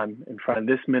 I'm in front of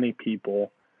this many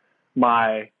people.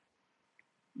 My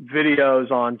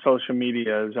videos on social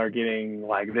medias are getting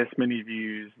like this many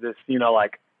views,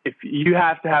 like, if you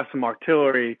have to have some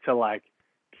artillery to like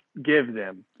give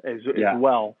them as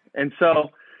well. And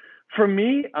so for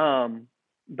me,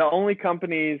 the only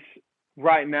companies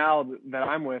right now that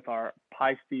I'm with are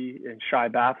Paiste and Shy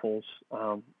Baffles.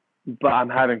 But I'm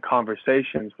having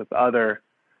conversations with other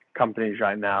companies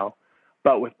right now.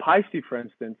 But with Paiste, for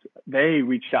instance, they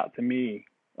reached out to me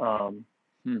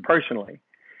personally.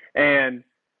 And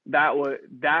that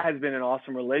has been an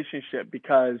awesome relationship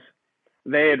because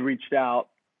they had reached out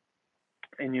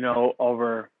and,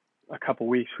 over a couple of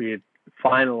weeks we had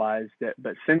finalized it.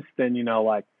 But since then,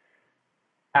 like,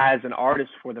 as an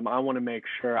artist for them, I want to make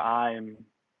sure I am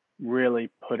really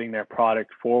putting their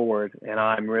product forward and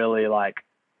I'm really like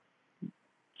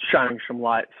shining some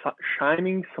light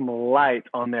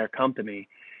on their company.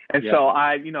 And so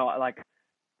I, like,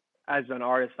 as an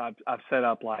artist, I've set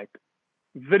up like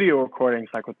video recordings,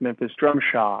 like with Memphis Drum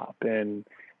Shop, and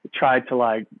tried to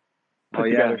like put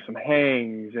together some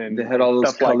hangs, and they had all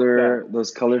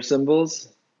those color symbols.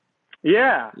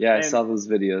 Yeah, I saw those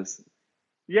videos.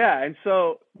 Yeah, and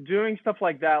so doing stuff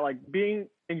like that, like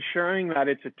ensuring that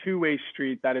it's a two-way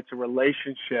street, that it's a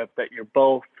relationship, that you're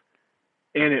both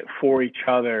in it for each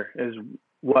other, is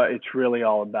what it's really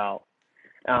all about.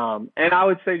 And I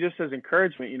would say, just as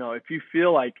encouragement, if you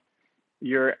feel like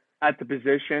you're at the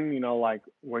position, like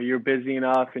where you're busy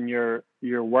enough and you're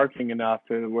working enough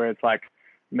to where it's like,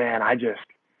 man,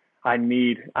 I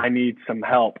need some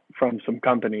help from some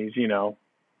companies,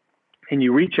 and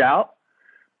you reach out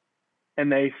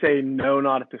and they say, no,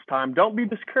 not at this time. Don't be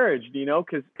discouraged,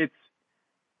 because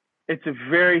it's a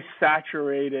very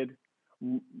saturated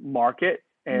market,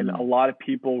 and a lot of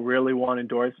people really want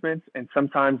endorsements, and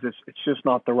sometimes it's just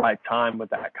not the right time with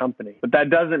that company. But that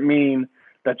doesn't mean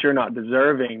that you're not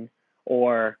deserving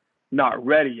or not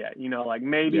ready yet. Like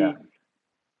maybe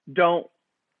don't.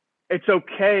 It's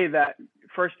okay that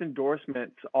first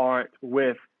endorsements aren't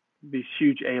with these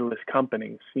huge A-list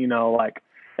companies. Like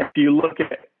if you look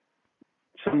at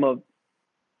some of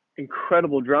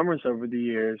incredible drummers over the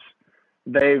years,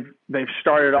 they've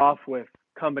started off with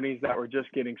companies that were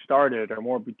just getting started or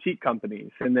more boutique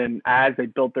companies. And then as they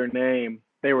built their name,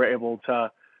 they were able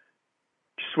to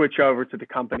switch over to the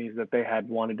companies that they had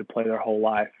wanted to play their whole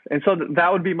life. And so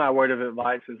that would be my word of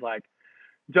advice, is like,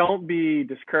 don't be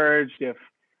discouraged if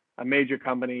a major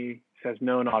company says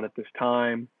no, not at this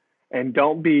time. And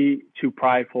don't be too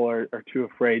prideful or too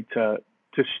afraid to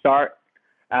start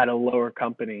at a lower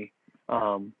company.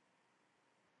 Or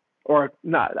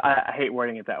not, I hate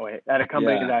wording it that way, at a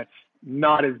company that's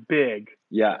not as big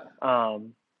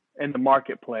in the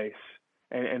marketplace,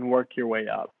 and work your way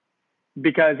up.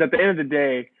 Because at the end of the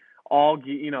day, all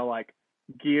like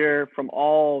gear from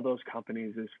all those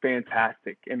companies is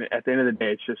fantastic, and at the end of the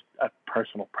day, it's just a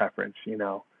personal preference. They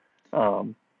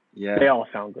all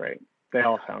sound great.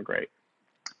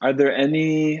 Are there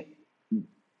any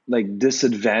like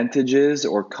disadvantages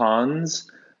or cons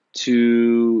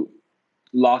to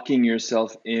locking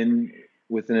yourself in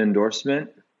with an endorsement?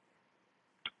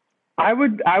 I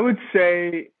would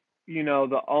say,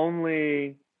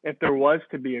 if there was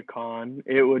to be a con,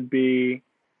 it would be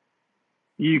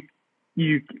you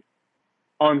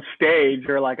on stage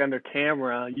or like under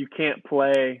camera, you can't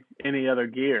play any other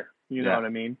gear. You know what I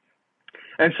mean?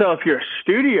 And so if you're a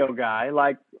studio guy,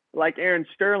 like Aaron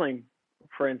Sterling,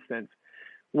 for instance,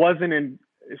 he's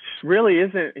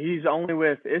only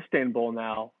with Istanbul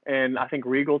now, and I think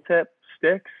Regal Tip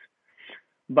sticks,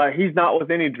 but he's not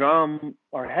with any drum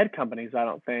or head companies, I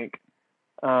don't think.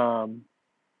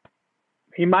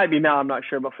 He might be now, I'm not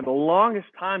sure, but for the longest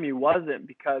time he wasn't,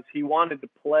 because he wanted to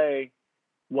play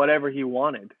whatever he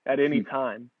wanted at any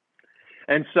time.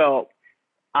 And so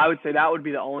I would say that would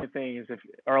be the only thing, is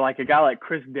or like a guy like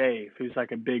Chris Dave, who's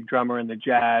like a big drummer in the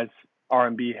jazz,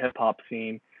 R&B, hip hop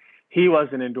scene. He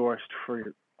wasn't endorsed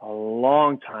for a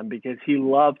long time because he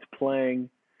loved playing.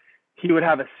 He would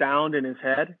have a sound in his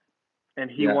head,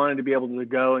 and he wanted to be able to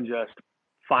go and just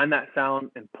find that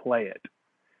sound and play it.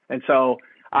 And so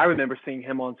I remember seeing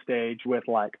him on stage with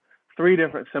like 3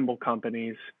 different cymbal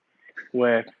companies,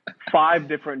 with 5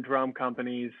 different drum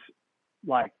companies,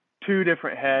 like 2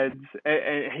 different heads,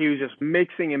 and he was just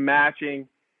mixing and matching,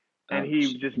 and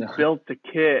he just built the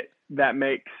kit that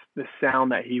makes the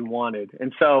sound that he wanted.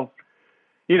 And so,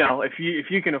 if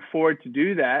you can afford to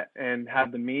do that and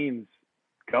have the means,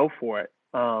 go for it.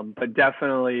 But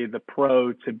definitely the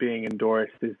pro to being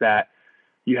endorsed is that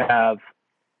you have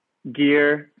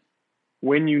gear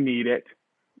when you need it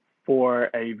for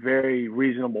a very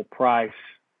reasonable price,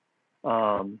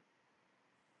 to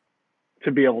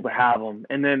be able to have them.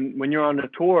 And then when you're on the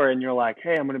tour and you're like,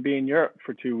 hey, I'm going to be in Europe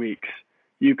for 2 weeks,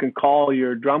 you can call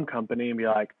your drum company and be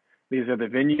like, these are the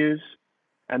venues,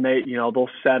 and they'll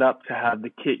set up to have the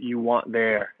kit you want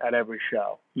there at every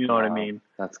show. You know what I mean?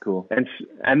 That's cool.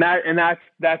 And that's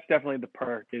definitely the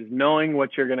perk, is knowing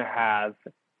what you're going to have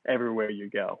everywhere you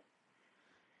go.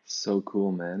 So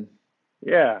cool, man.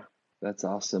 Yeah. That's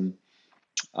awesome.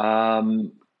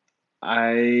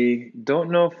 I don't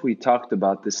know if we talked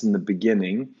about this in the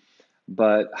beginning,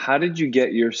 but how did you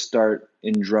get your start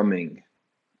in drumming?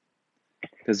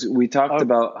 Because we talked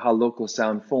about how Local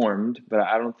Sound formed, but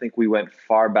I don't think we went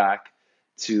far back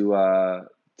to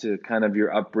kind of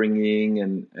your upbringing,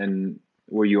 and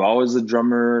were you always a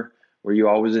drummer? Were you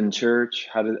always in church?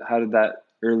 How did that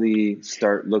early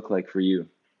start look like for you?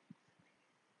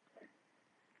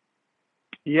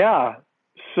 Yeah.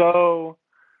 So,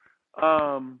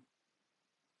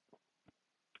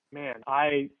 man,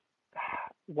 I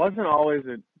wasn't always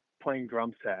playing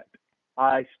drum set.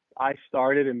 I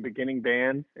started in beginning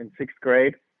band in 6th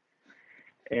grade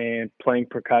and playing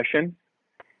percussion.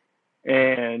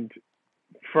 And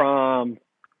from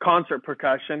concert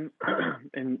percussion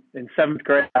in 7th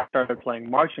grade, I started playing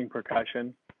marching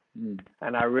percussion.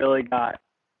 And I really got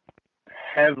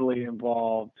heavily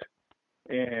involved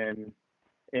in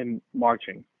in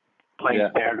marching, playing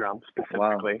snare drums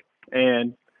specifically. Wow.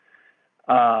 And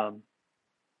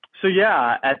so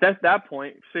yeah, at that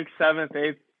point, 6th, 7th,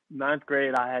 8th, 9th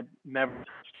grade, I had never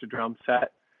touched a drum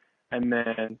set. And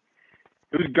then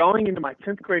it was going into my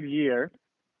 10th grade year.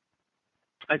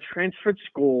 I transferred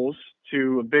schools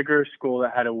to a bigger school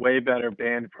that had a way better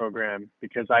band program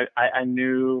because I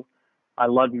knew I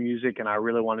loved music and I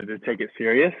really wanted to take it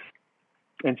serious.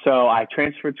 And so I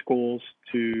transferred schools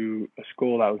to a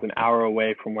school that was an hour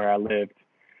away from where I lived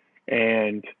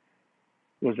and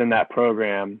was in that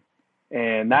program.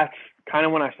 And that's kind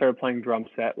of when I started playing drum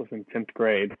set, was in 10th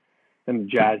grade in the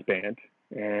jazz band.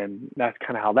 And that's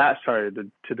kind of how that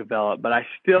started to develop. But I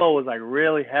still was like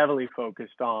really heavily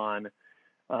focused on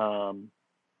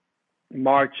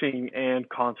marching and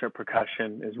concert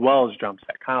percussion as well as drum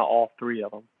set, kind of all three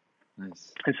of them.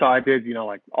 Nice. And so I did,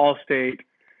 like All-State.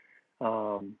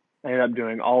 I ended up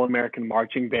doing All-American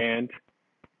Marching Band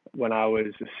when I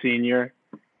was a senior,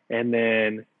 and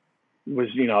then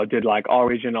did like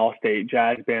All-Region, All-State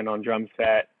Jazz Band on drum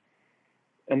set.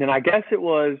 And then I guess it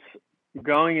was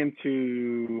going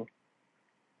into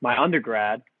my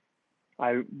undergrad,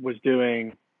 I was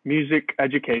doing music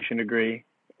education degree,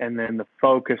 and then the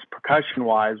focus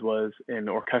percussion-wise was in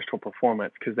orchestral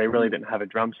performance because they really didn't have a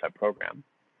drum set program.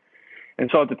 And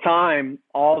so at the time,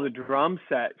 all the drum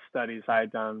set studies I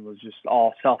had done was just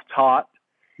all self-taught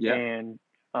and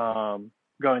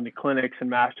going to clinics and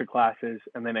master classes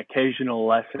and then occasional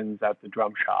lessons at the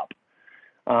drum shop.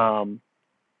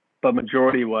 But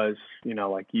majority was,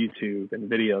 like YouTube and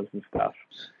videos and stuff.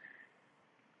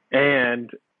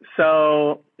 And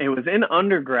so it was in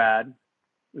undergrad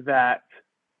that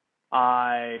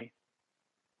I,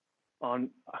 on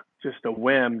just a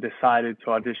whim, decided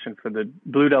to audition for the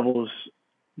Blue Devils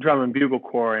Drum and Bugle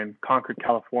Corps in Concord,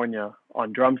 California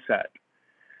on drum set.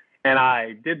 And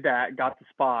I did that, got the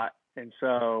spot. And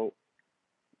so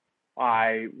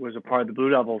I was a part of the Blue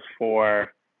Devils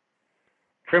for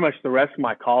pretty much the rest of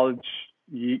my college,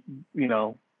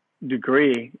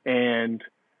 degree. And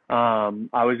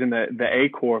I was in the A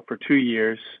Corps for 2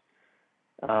 years,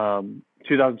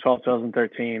 2012,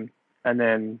 2013. And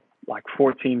then like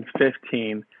 14,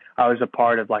 15, I was a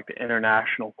part of like the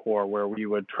international corps where we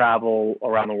would travel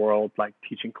around the world, like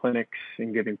teaching clinics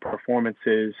and giving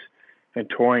performances and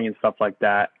touring and stuff like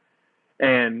that.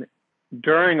 And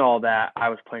during all that, I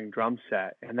was playing drum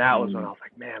set. And that was when I was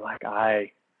like, man, like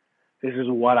this is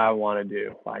what I want to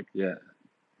do. Like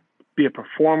be a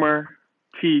performer,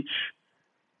 teach,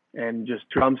 and just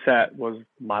drum set was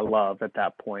my love at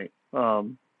that point.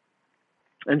 And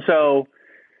so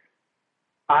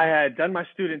I had done my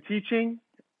student teaching,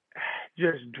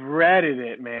 just dreaded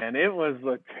it, man. It was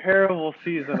a terrible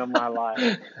season of my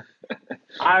life.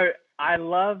 I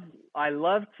love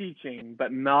teaching,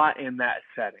 but not in that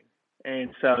setting. And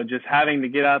so just having to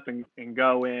get up and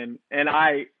go in, and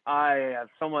I have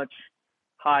so much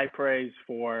high praise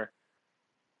for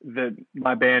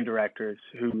my band directors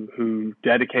who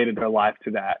dedicated their life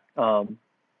to that.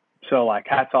 So like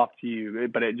hats off to you,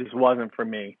 but it just wasn't for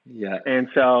me. Yeah. And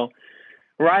so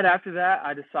right after that,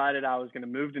 I decided I was going to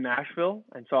move to Nashville.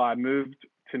 And so I moved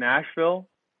to Nashville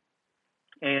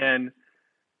and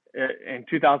in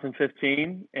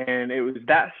 2015. And it was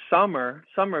that summer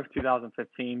of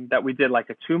 2015, that we did like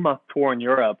a 2-month tour in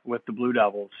Europe with the Blue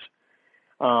Devils.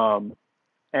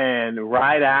 And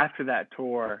right after that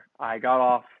tour, I got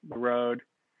off the road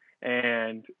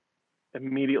and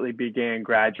immediately began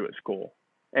graduate school.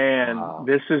 And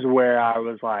This is where I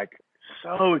was like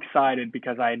so excited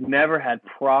because I had never had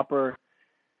proper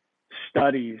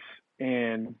studies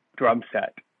in drum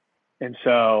set. And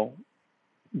so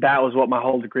that was what my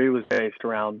whole degree was based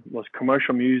around, was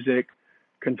commercial music,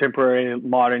 contemporary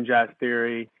modern jazz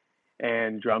theory,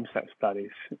 and drum set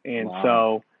studies. And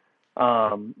so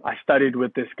I studied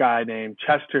with this guy named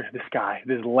Chester,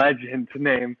 this legend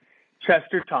named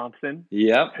Chester Thompson,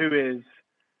 who is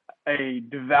a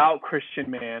devout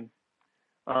Christian man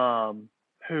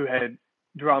who had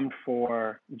drummed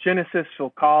for Genesis, Phil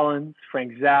Collins,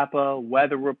 Frank Zappa,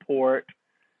 Weather Report,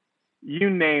 you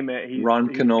name it. Ron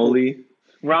Canoli.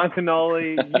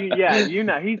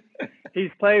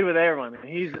 He's played with everyone.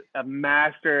 He's a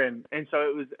master, and so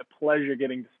it was a pleasure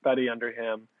getting to study under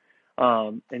him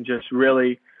and just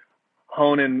really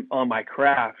honing on my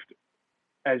craft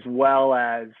as well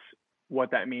as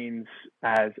what that means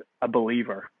as a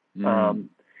believer.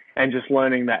 And just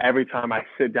learning that every time I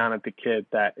sit down at the kid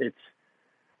that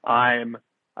I'm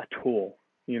a tool,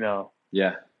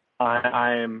 Yeah.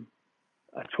 I am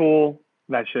a tool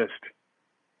that's just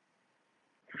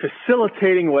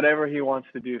facilitating whatever he wants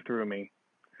to do through me.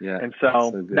 Yeah. And so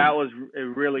So good. that was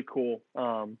really cool.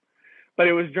 But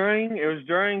it was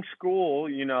during school,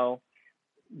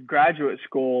 graduate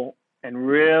school, and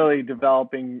really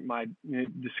developing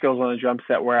the skills on the drum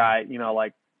set where I,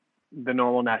 like the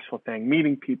normal Nashville thing,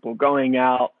 meeting people, going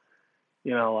out,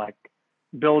 like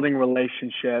building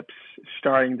relationships,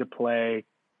 starting to play,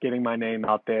 getting my name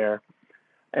out there.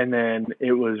 And then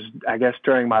it was, I guess,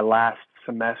 during my last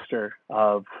year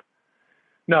of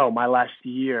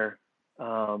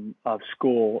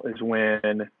school is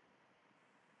when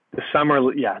the summer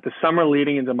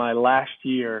leading into my last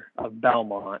year of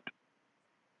Belmont,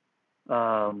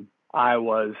 I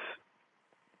was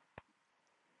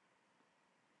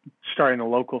starting a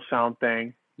local sound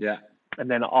thing. Yeah. And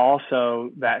then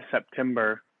also that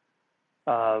September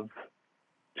of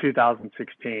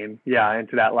 2016,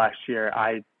 into that last year,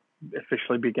 I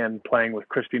officially began playing with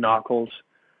Christy Knuckles.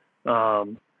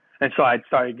 And so I'd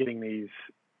started getting these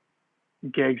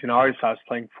gigs and artists I was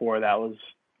playing for. That was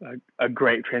a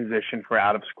great transition for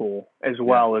out of school, as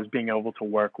well as being able to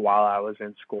work while I was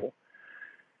in school.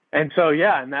 And so,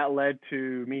 and that led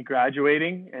to me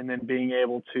graduating and then being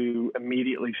able to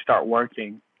immediately start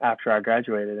working after I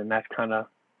graduated. And that's kind of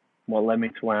what led me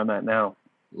to where I'm at now.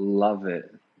 Love it,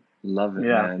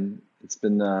 man. It's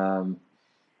been,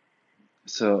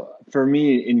 so for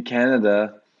me in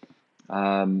Canada,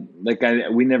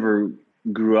 we never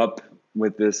grew up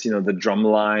with this, the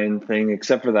drumline thing,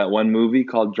 except for that one movie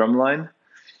called Drumline.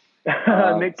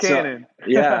 Nick Cannon.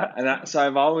 So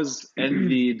I've always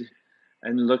envied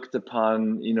and looked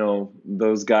upon,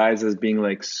 those guys as being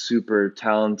like super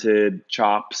talented,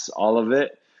 chops, all of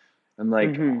it. I'm like,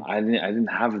 I didn't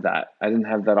have that. I didn't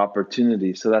have that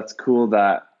opportunity. So that's cool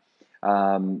that,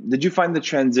 did you find the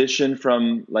transition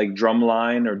from like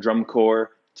drumline or drum corps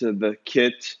to the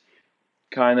kit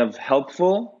kind of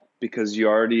helpful because you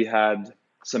already had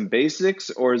some basics,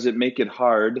 or does it make it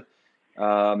hard?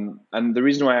 And the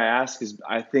reason why I ask is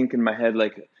I think in my head,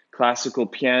 like classical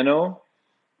piano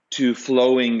to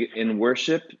flowing in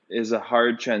worship is a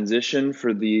hard transition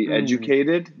for the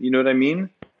educated. You know what I mean?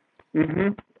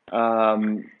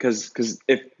 Because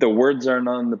if the words aren't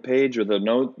on the page, or the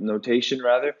notation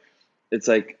rather, it's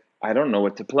like, I don't know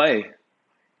what to play.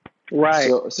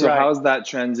 Right. So how's that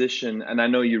transition? And I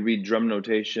know you read drum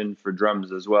notation for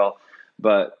drums as well,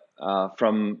 but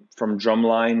from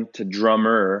drumline to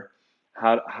drummer,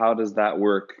 how does that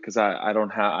work? Because I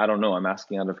don't know. I'm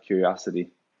asking out of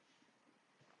curiosity.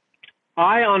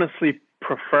 I honestly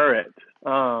prefer it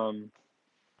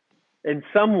in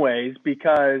some ways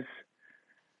because,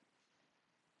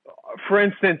 for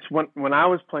instance, when I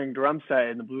was playing drum set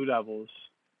in the Blue Devils,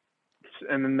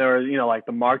 and then there were, like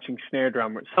the marching snare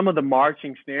drummers, some of the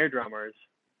marching snare drummers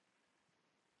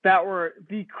that were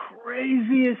the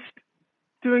craziest,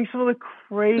 doing some of the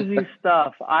craziest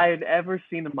stuff I had ever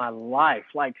seen in my life.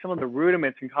 Like some of the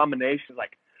rudiments and combinations,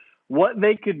 like what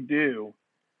they could do,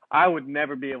 I would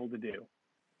never be able to do.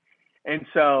 And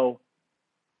so,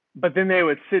 but then they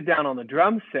would sit down on the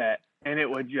drum set and it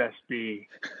would just be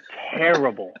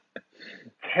terrible,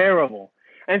 terrible.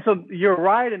 And so you're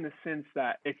right in the sense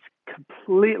that it's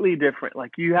completely different.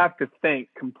 Like you have to think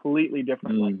completely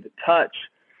different, like the touch,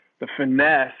 the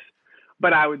finesse.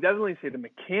 But I would definitely say the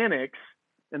mechanics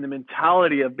and the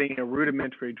mentality of being a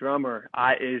rudimentary drummer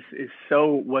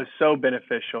was so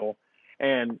beneficial,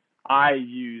 and I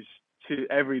use to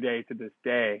every day to this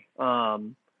day.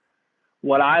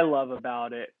 What I love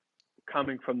about it,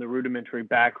 coming from the rudimentary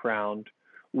background,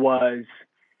 was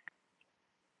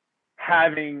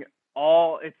having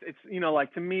it's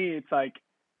like, to me, it's like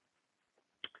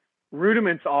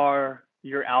rudiments are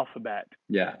your alphabet.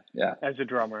 Yeah. As a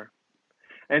drummer.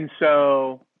 And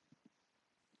so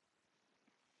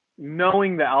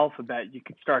knowing the alphabet, you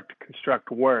can start to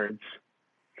construct words.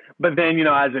 But then,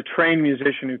 as a trained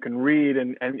musician who can read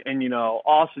and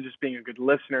also just being a good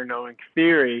listener, knowing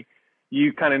theory,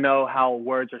 you kind of know how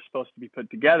words are supposed to be put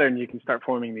together, and you can start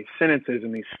forming these sentences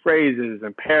and these phrases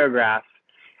and paragraphs.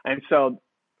 And so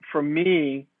for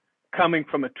me, coming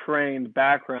from a trained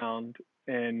background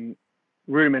in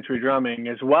rudimentary drumming,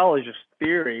 as well as just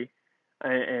theory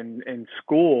and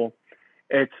school,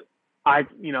 it's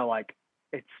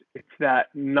that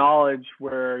knowledge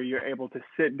where you're able to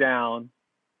sit down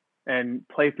and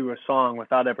play through a song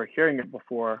without ever hearing it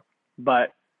before,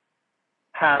 but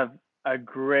have a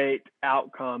great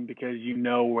outcome because you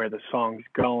know where the song's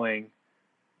going,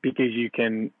 because you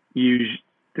can use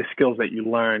the skills that you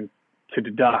learn to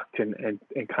deduct and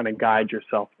kind of guide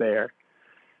yourself there.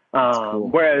 Cool.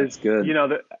 Whereas,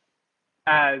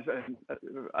 as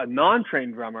a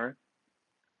non-trained drummer,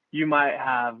 you might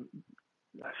have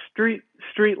a street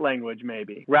language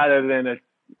maybe, rather than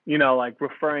like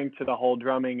referring to the whole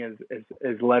drumming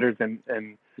as letters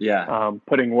and Yeah.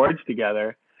 putting words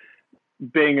together.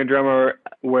 Being a drummer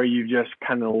where you just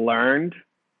kind of learned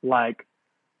like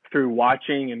through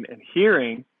watching and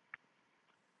hearing,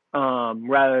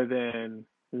 rather than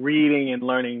reading and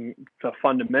learning the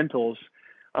fundamentals.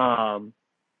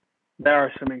 There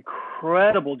are some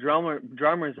incredible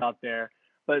drummers out there,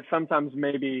 but sometimes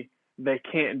maybe they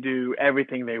can't do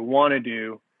everything they want to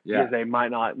do because they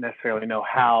might not necessarily know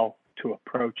how to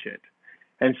approach it.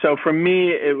 And so for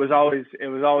me, it was always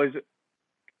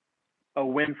a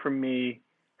win for me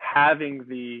having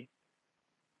the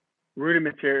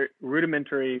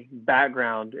rudimentary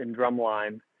background in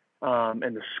drumline,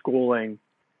 and the schooling,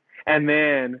 and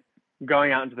then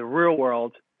going out into the real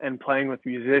world and playing with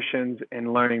musicians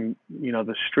and learning,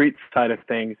 the street side of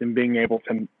things and being able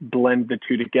to blend the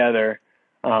two together,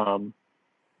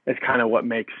 is kind of what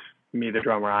makes me the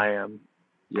drummer I am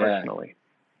personally.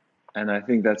 And I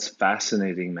think that's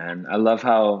fascinating, man. I love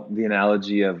how the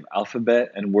analogy of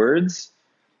alphabet and words,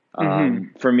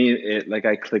 for me, it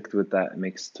I clicked with that. It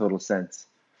makes total sense.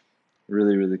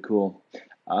 Really, really cool.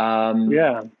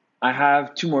 I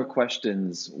have two more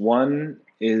questions. One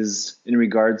is in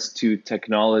regards to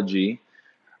technology,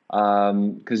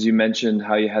 because you mentioned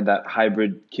how you had that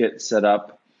hybrid kit set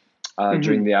up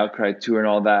during the Outcry tour and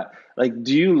all that. Like,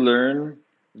 do you learn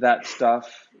that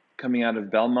stuff coming out of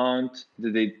Belmont?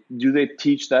 Do they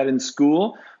teach that in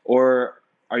school, or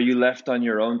are you left on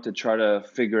your own to try to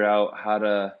figure out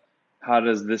how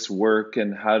does this work,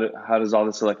 and how does all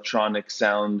this electronic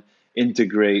sound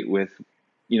integrate with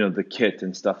the kit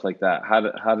and stuff like that?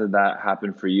 How did that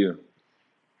happen for you?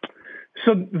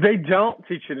 So they don't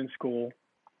teach it in school.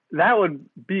 That would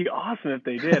be awesome if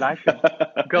they did. I should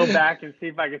go back and see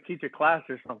if I could teach a class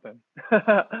or something.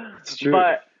 It's true.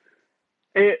 But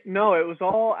it was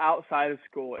all outside of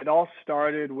school. It all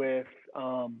started with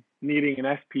needing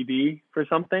an SPD for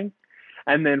something.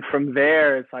 And then from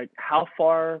there, it's like, how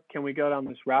far can we go down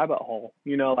this rabbit hole?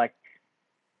 Like,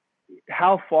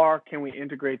 how far can we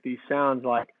integrate these sounds?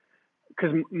 Like,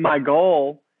 because my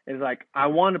goal is like, I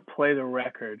want to play the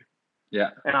record.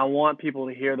 Yeah. And I want people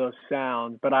to hear those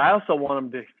sounds, but I also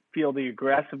want them to feel the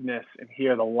aggressiveness and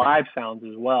hear the live sounds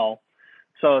as well.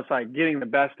 So it's like getting the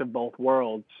best of both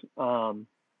worlds. And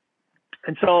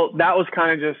so that was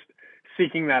kind of just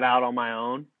seeking that out on my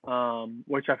own,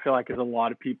 which I feel like is a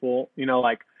lot of people,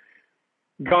 like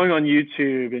going on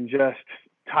YouTube and just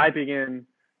typing in,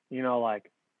 like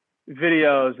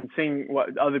videos and seeing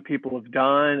what other people have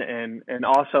done, and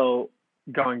also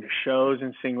going to shows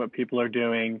and seeing what people are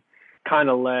doing kind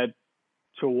of led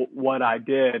to what I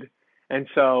did. And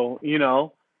so,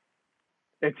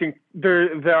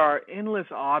 there are endless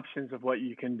options of what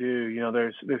you can do.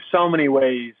 There's so many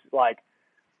ways. Like,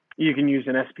 you can use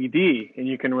an SPD and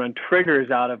you can run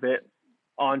triggers out of it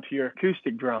onto your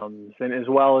acoustic drums, and as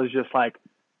well as just like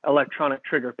electronic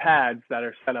trigger pads that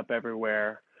are set up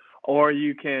everywhere. Or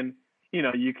you can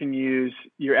use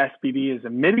your SPD as a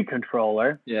MIDI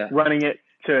controller, running it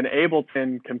to an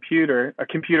Ableton computer, a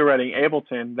computer running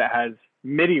Ableton that has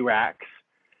MIDI racks.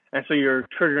 And so you're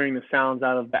triggering the sounds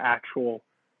out of the actual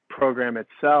program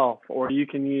itself. Or you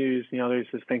can use, there's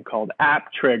this thing called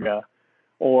App Trigger,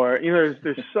 or,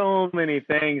 there's so many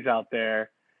things out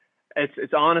there.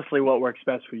 It's honestly what works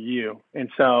best for you. And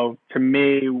so to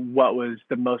me, what was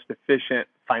the most efficient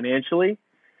financially,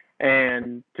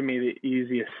 and to me, the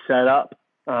easiest setup,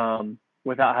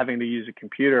 without having to use a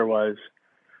computer, was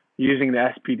using the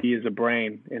SPD as a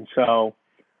brain. And so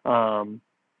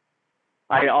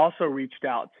I also reached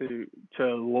out to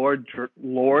Lord's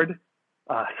drummer.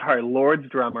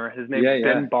 His name is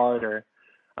Ben Barter,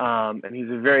 and he's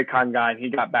a very kind guy, and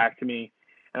he got back to me.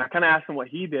 And I kind of asked him what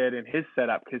he did in his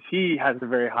setup, because he has a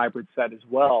very hybrid set as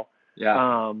well.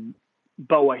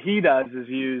 But what he does is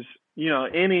use,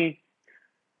 any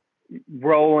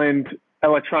Roland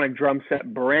electronic drum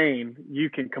set brain, you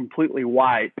can completely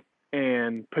wipe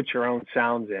and put your own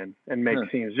sounds in and make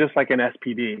scenes, just like an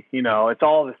SPD. It's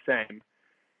all the same.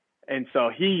 And so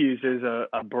he uses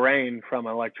a brain from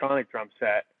an electronic drum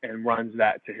set and runs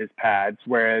that to his pads,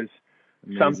 whereas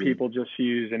some people just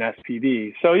use an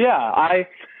SPD. So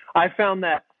I found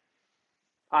that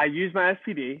I use my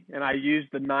SPD and I use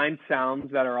the 9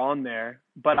 sounds that are on there,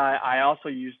 but I also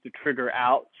use the trigger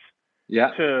outs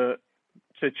to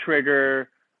trigger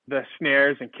the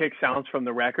snares and kick sounds from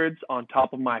the records on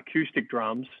top of my acoustic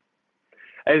drums,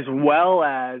 as well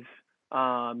as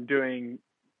doing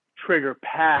trigger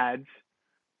pads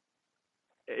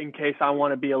in case I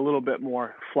want to be a little bit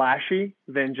more flashy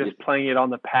than just playing it on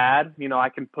the pad.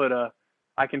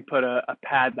 I I can put a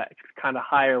pad that's kind of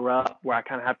higher up where I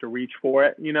kind of have to reach for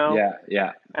it, you know?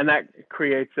 Yeah. And that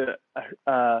creates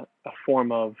a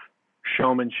form of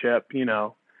showmanship, you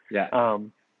know? Yeah.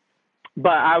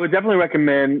 But I would definitely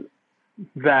recommend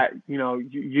that, you know,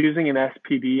 using an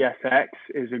SPD-SX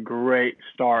is a great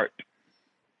start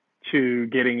to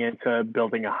getting into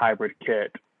building a hybrid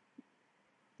kit.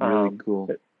 Really cool.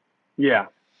 Yeah.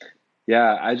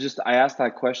 Yeah, I asked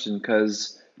that question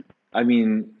because, I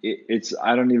mean, it's,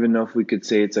 I don't even know if we could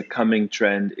say it's a coming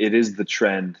trend. It is the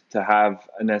trend to have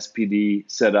an SPD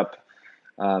set up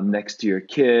next to your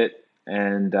kit.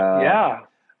 And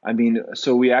I mean,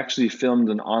 so we actually filmed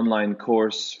an online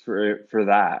course for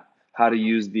that, how to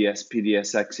use the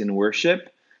SPD-SX in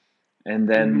worship. And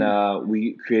then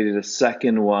we created a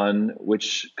second one,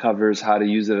 which covers how to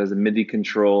use it as a MIDI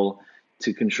control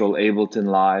to control Ableton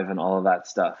Live and all of that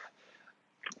stuff.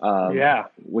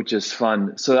 Which is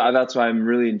fun. So that's why I'm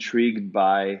really intrigued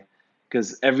by,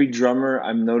 because every drummer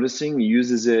I'm noticing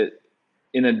uses it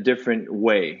in a different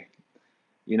way,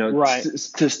 you know, right.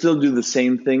 to still do the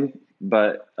same thing,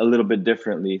 but a little bit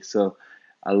differently. So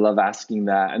I love asking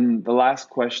that. And the last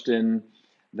question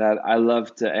that I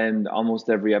love to end almost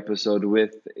every episode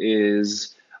with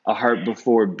is a heart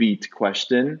before beat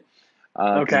question.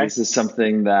 Okay. This is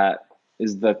something that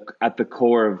is at the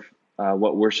core of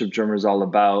what Worship Drummer is all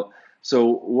about. So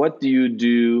what do you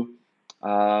do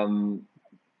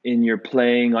in your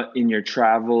playing, in your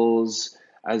travels,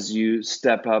 as you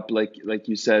step up? Like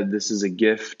you said, this is a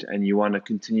gift and you want to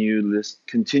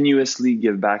continuously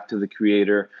give back to the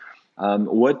Creator.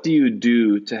 What do you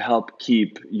do to help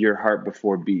keep your heart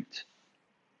before beat?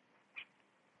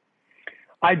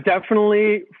 I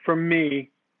definitely, for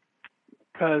me,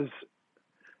 because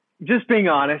just being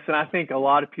honest, and I think a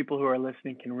lot of people who are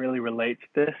listening can really relate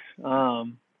to this.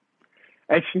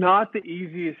 It's not the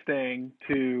easiest thing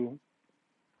to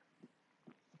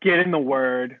get in the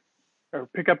Word or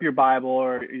pick up your Bible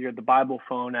or the Bible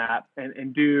phone app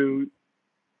and do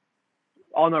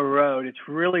on the road. It's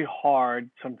really hard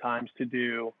sometimes to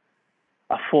do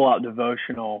a full-out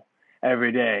devotional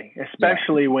every day,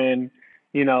 especially when,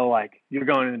 you know, like you're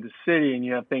going into the city and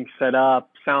you have things set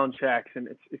up, sound checks, and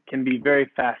it can be very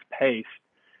fast-paced,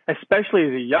 especially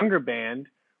as a younger band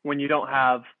when you don't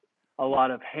have a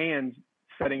lot of hands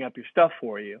setting up your stuff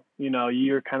for you. You know,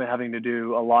 you're kind of having to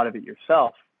do a lot of it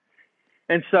yourself.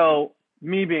 And so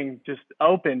me being just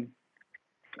open,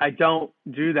 I don't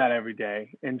do that every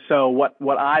day. And so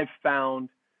what I've found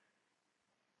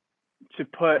to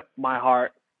put my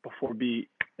heart before beat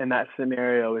in that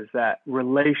scenario is that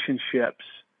relationships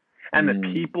and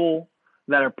the people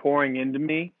that are pouring into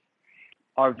me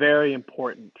are very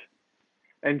important.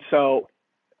 And so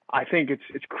I think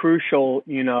it's crucial,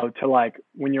 you know, to, like,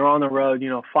 when you're on the road, you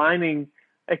know, finding,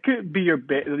 it could be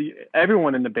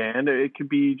everyone in the band, it could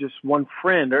be just one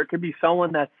friend, or it could be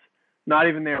someone that's not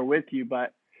even there with you,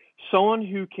 but someone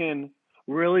who can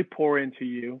really pour into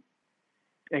you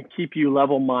and keep you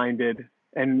level-minded,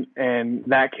 and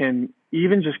that can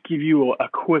even just give you a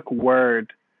quick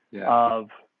word of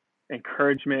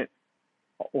encouragement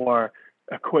or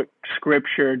a quick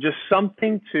scripture, just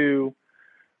something to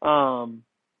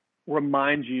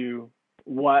remind you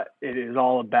what it is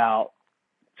all about,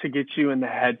 to get you in the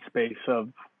headspace of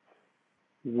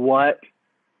what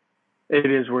it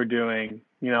is we're doing.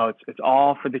 You know, it's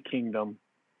all for the kingdom,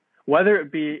 whether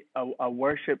it be a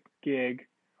worship gig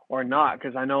or not,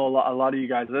 because I know a lot of you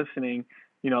guys listening,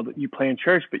 you know, you play in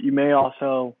church, but you may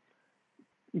also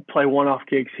play one-off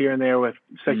gigs here and there with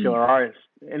secular artists.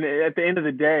 And at the end of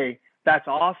the day, that's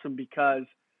awesome, because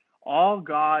all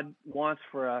God wants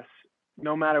for us,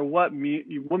 no matter what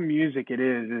music it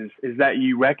is that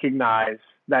you recognize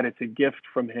that it's a gift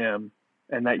from Him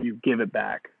and that you give it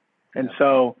back. And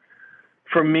so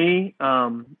for me,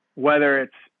 whether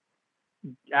it's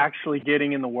actually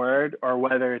getting in the Word or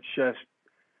whether it's just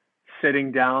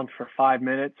sitting down for 5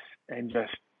 minutes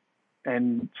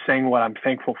and saying what I'm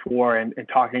thankful for and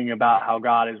talking about how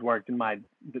God has worked in my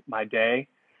day,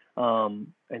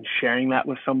 and sharing that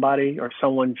with somebody, or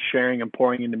someone sharing and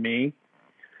pouring into me,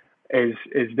 is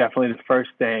definitely the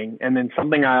first thing. And then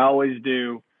something I always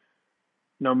do,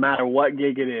 no matter what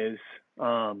gig it is,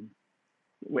 as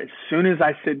soon as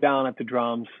I sit down at the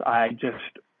drums, I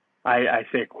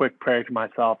say a quick prayer to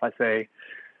myself. I say,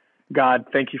 God,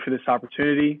 thank you for this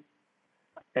opportunity,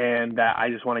 and that I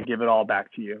just want to give it all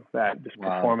back to you, that this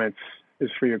performance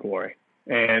is for your glory.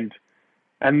 And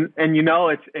you know,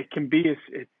 it can be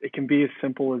as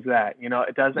simple as that. You know,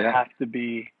 it doesn't have to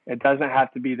be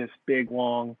this big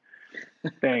long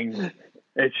thing.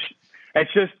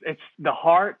 it's the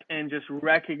heart, and just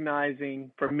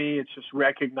recognizing, for me, it's just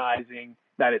recognizing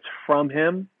that it's from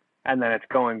him and then it's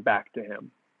going back to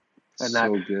him. And so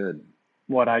that's good.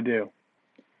 What I do.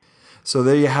 So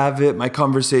there you have it, my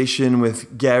conversation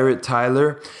with Garrett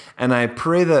Tyler. And I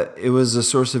pray that it was a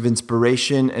source of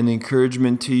inspiration and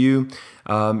encouragement to you.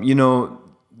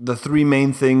 The three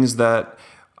main things that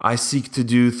I seek to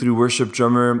do through Worship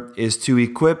Drummer is to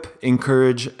equip,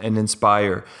 encourage, and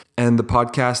inspire. And the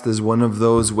podcast is one of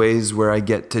those ways where I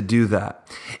get to do that.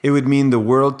 It would mean the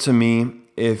world to me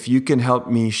if you can help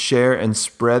me share and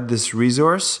spread this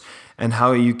resource. And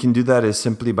how you can do that is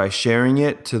simply by sharing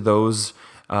it to those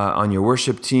on your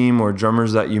worship team or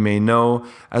drummers that you may know.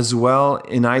 As well,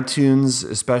 in iTunes,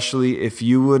 especially, if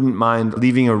you wouldn't mind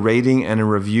leaving a rating and a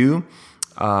review,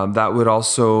 that would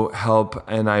also help,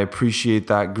 and I appreciate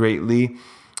that greatly.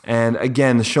 And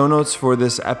again, the show notes for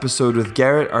this episode with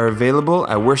Garrett are available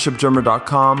at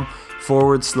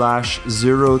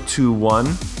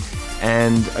worshipdrummer.com/021.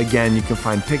 And again, you can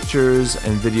find pictures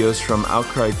and videos from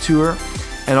Outcry Tour.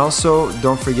 And also,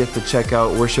 don't forget to check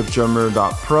out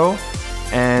worshipdrummer.pro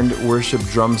and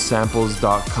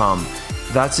worshipdrumsamples.com.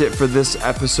 That's it for this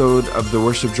episode of the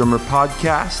Worship Drummer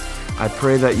podcast. I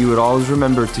pray that you would always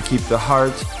remember to keep the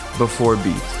heart before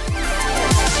beat.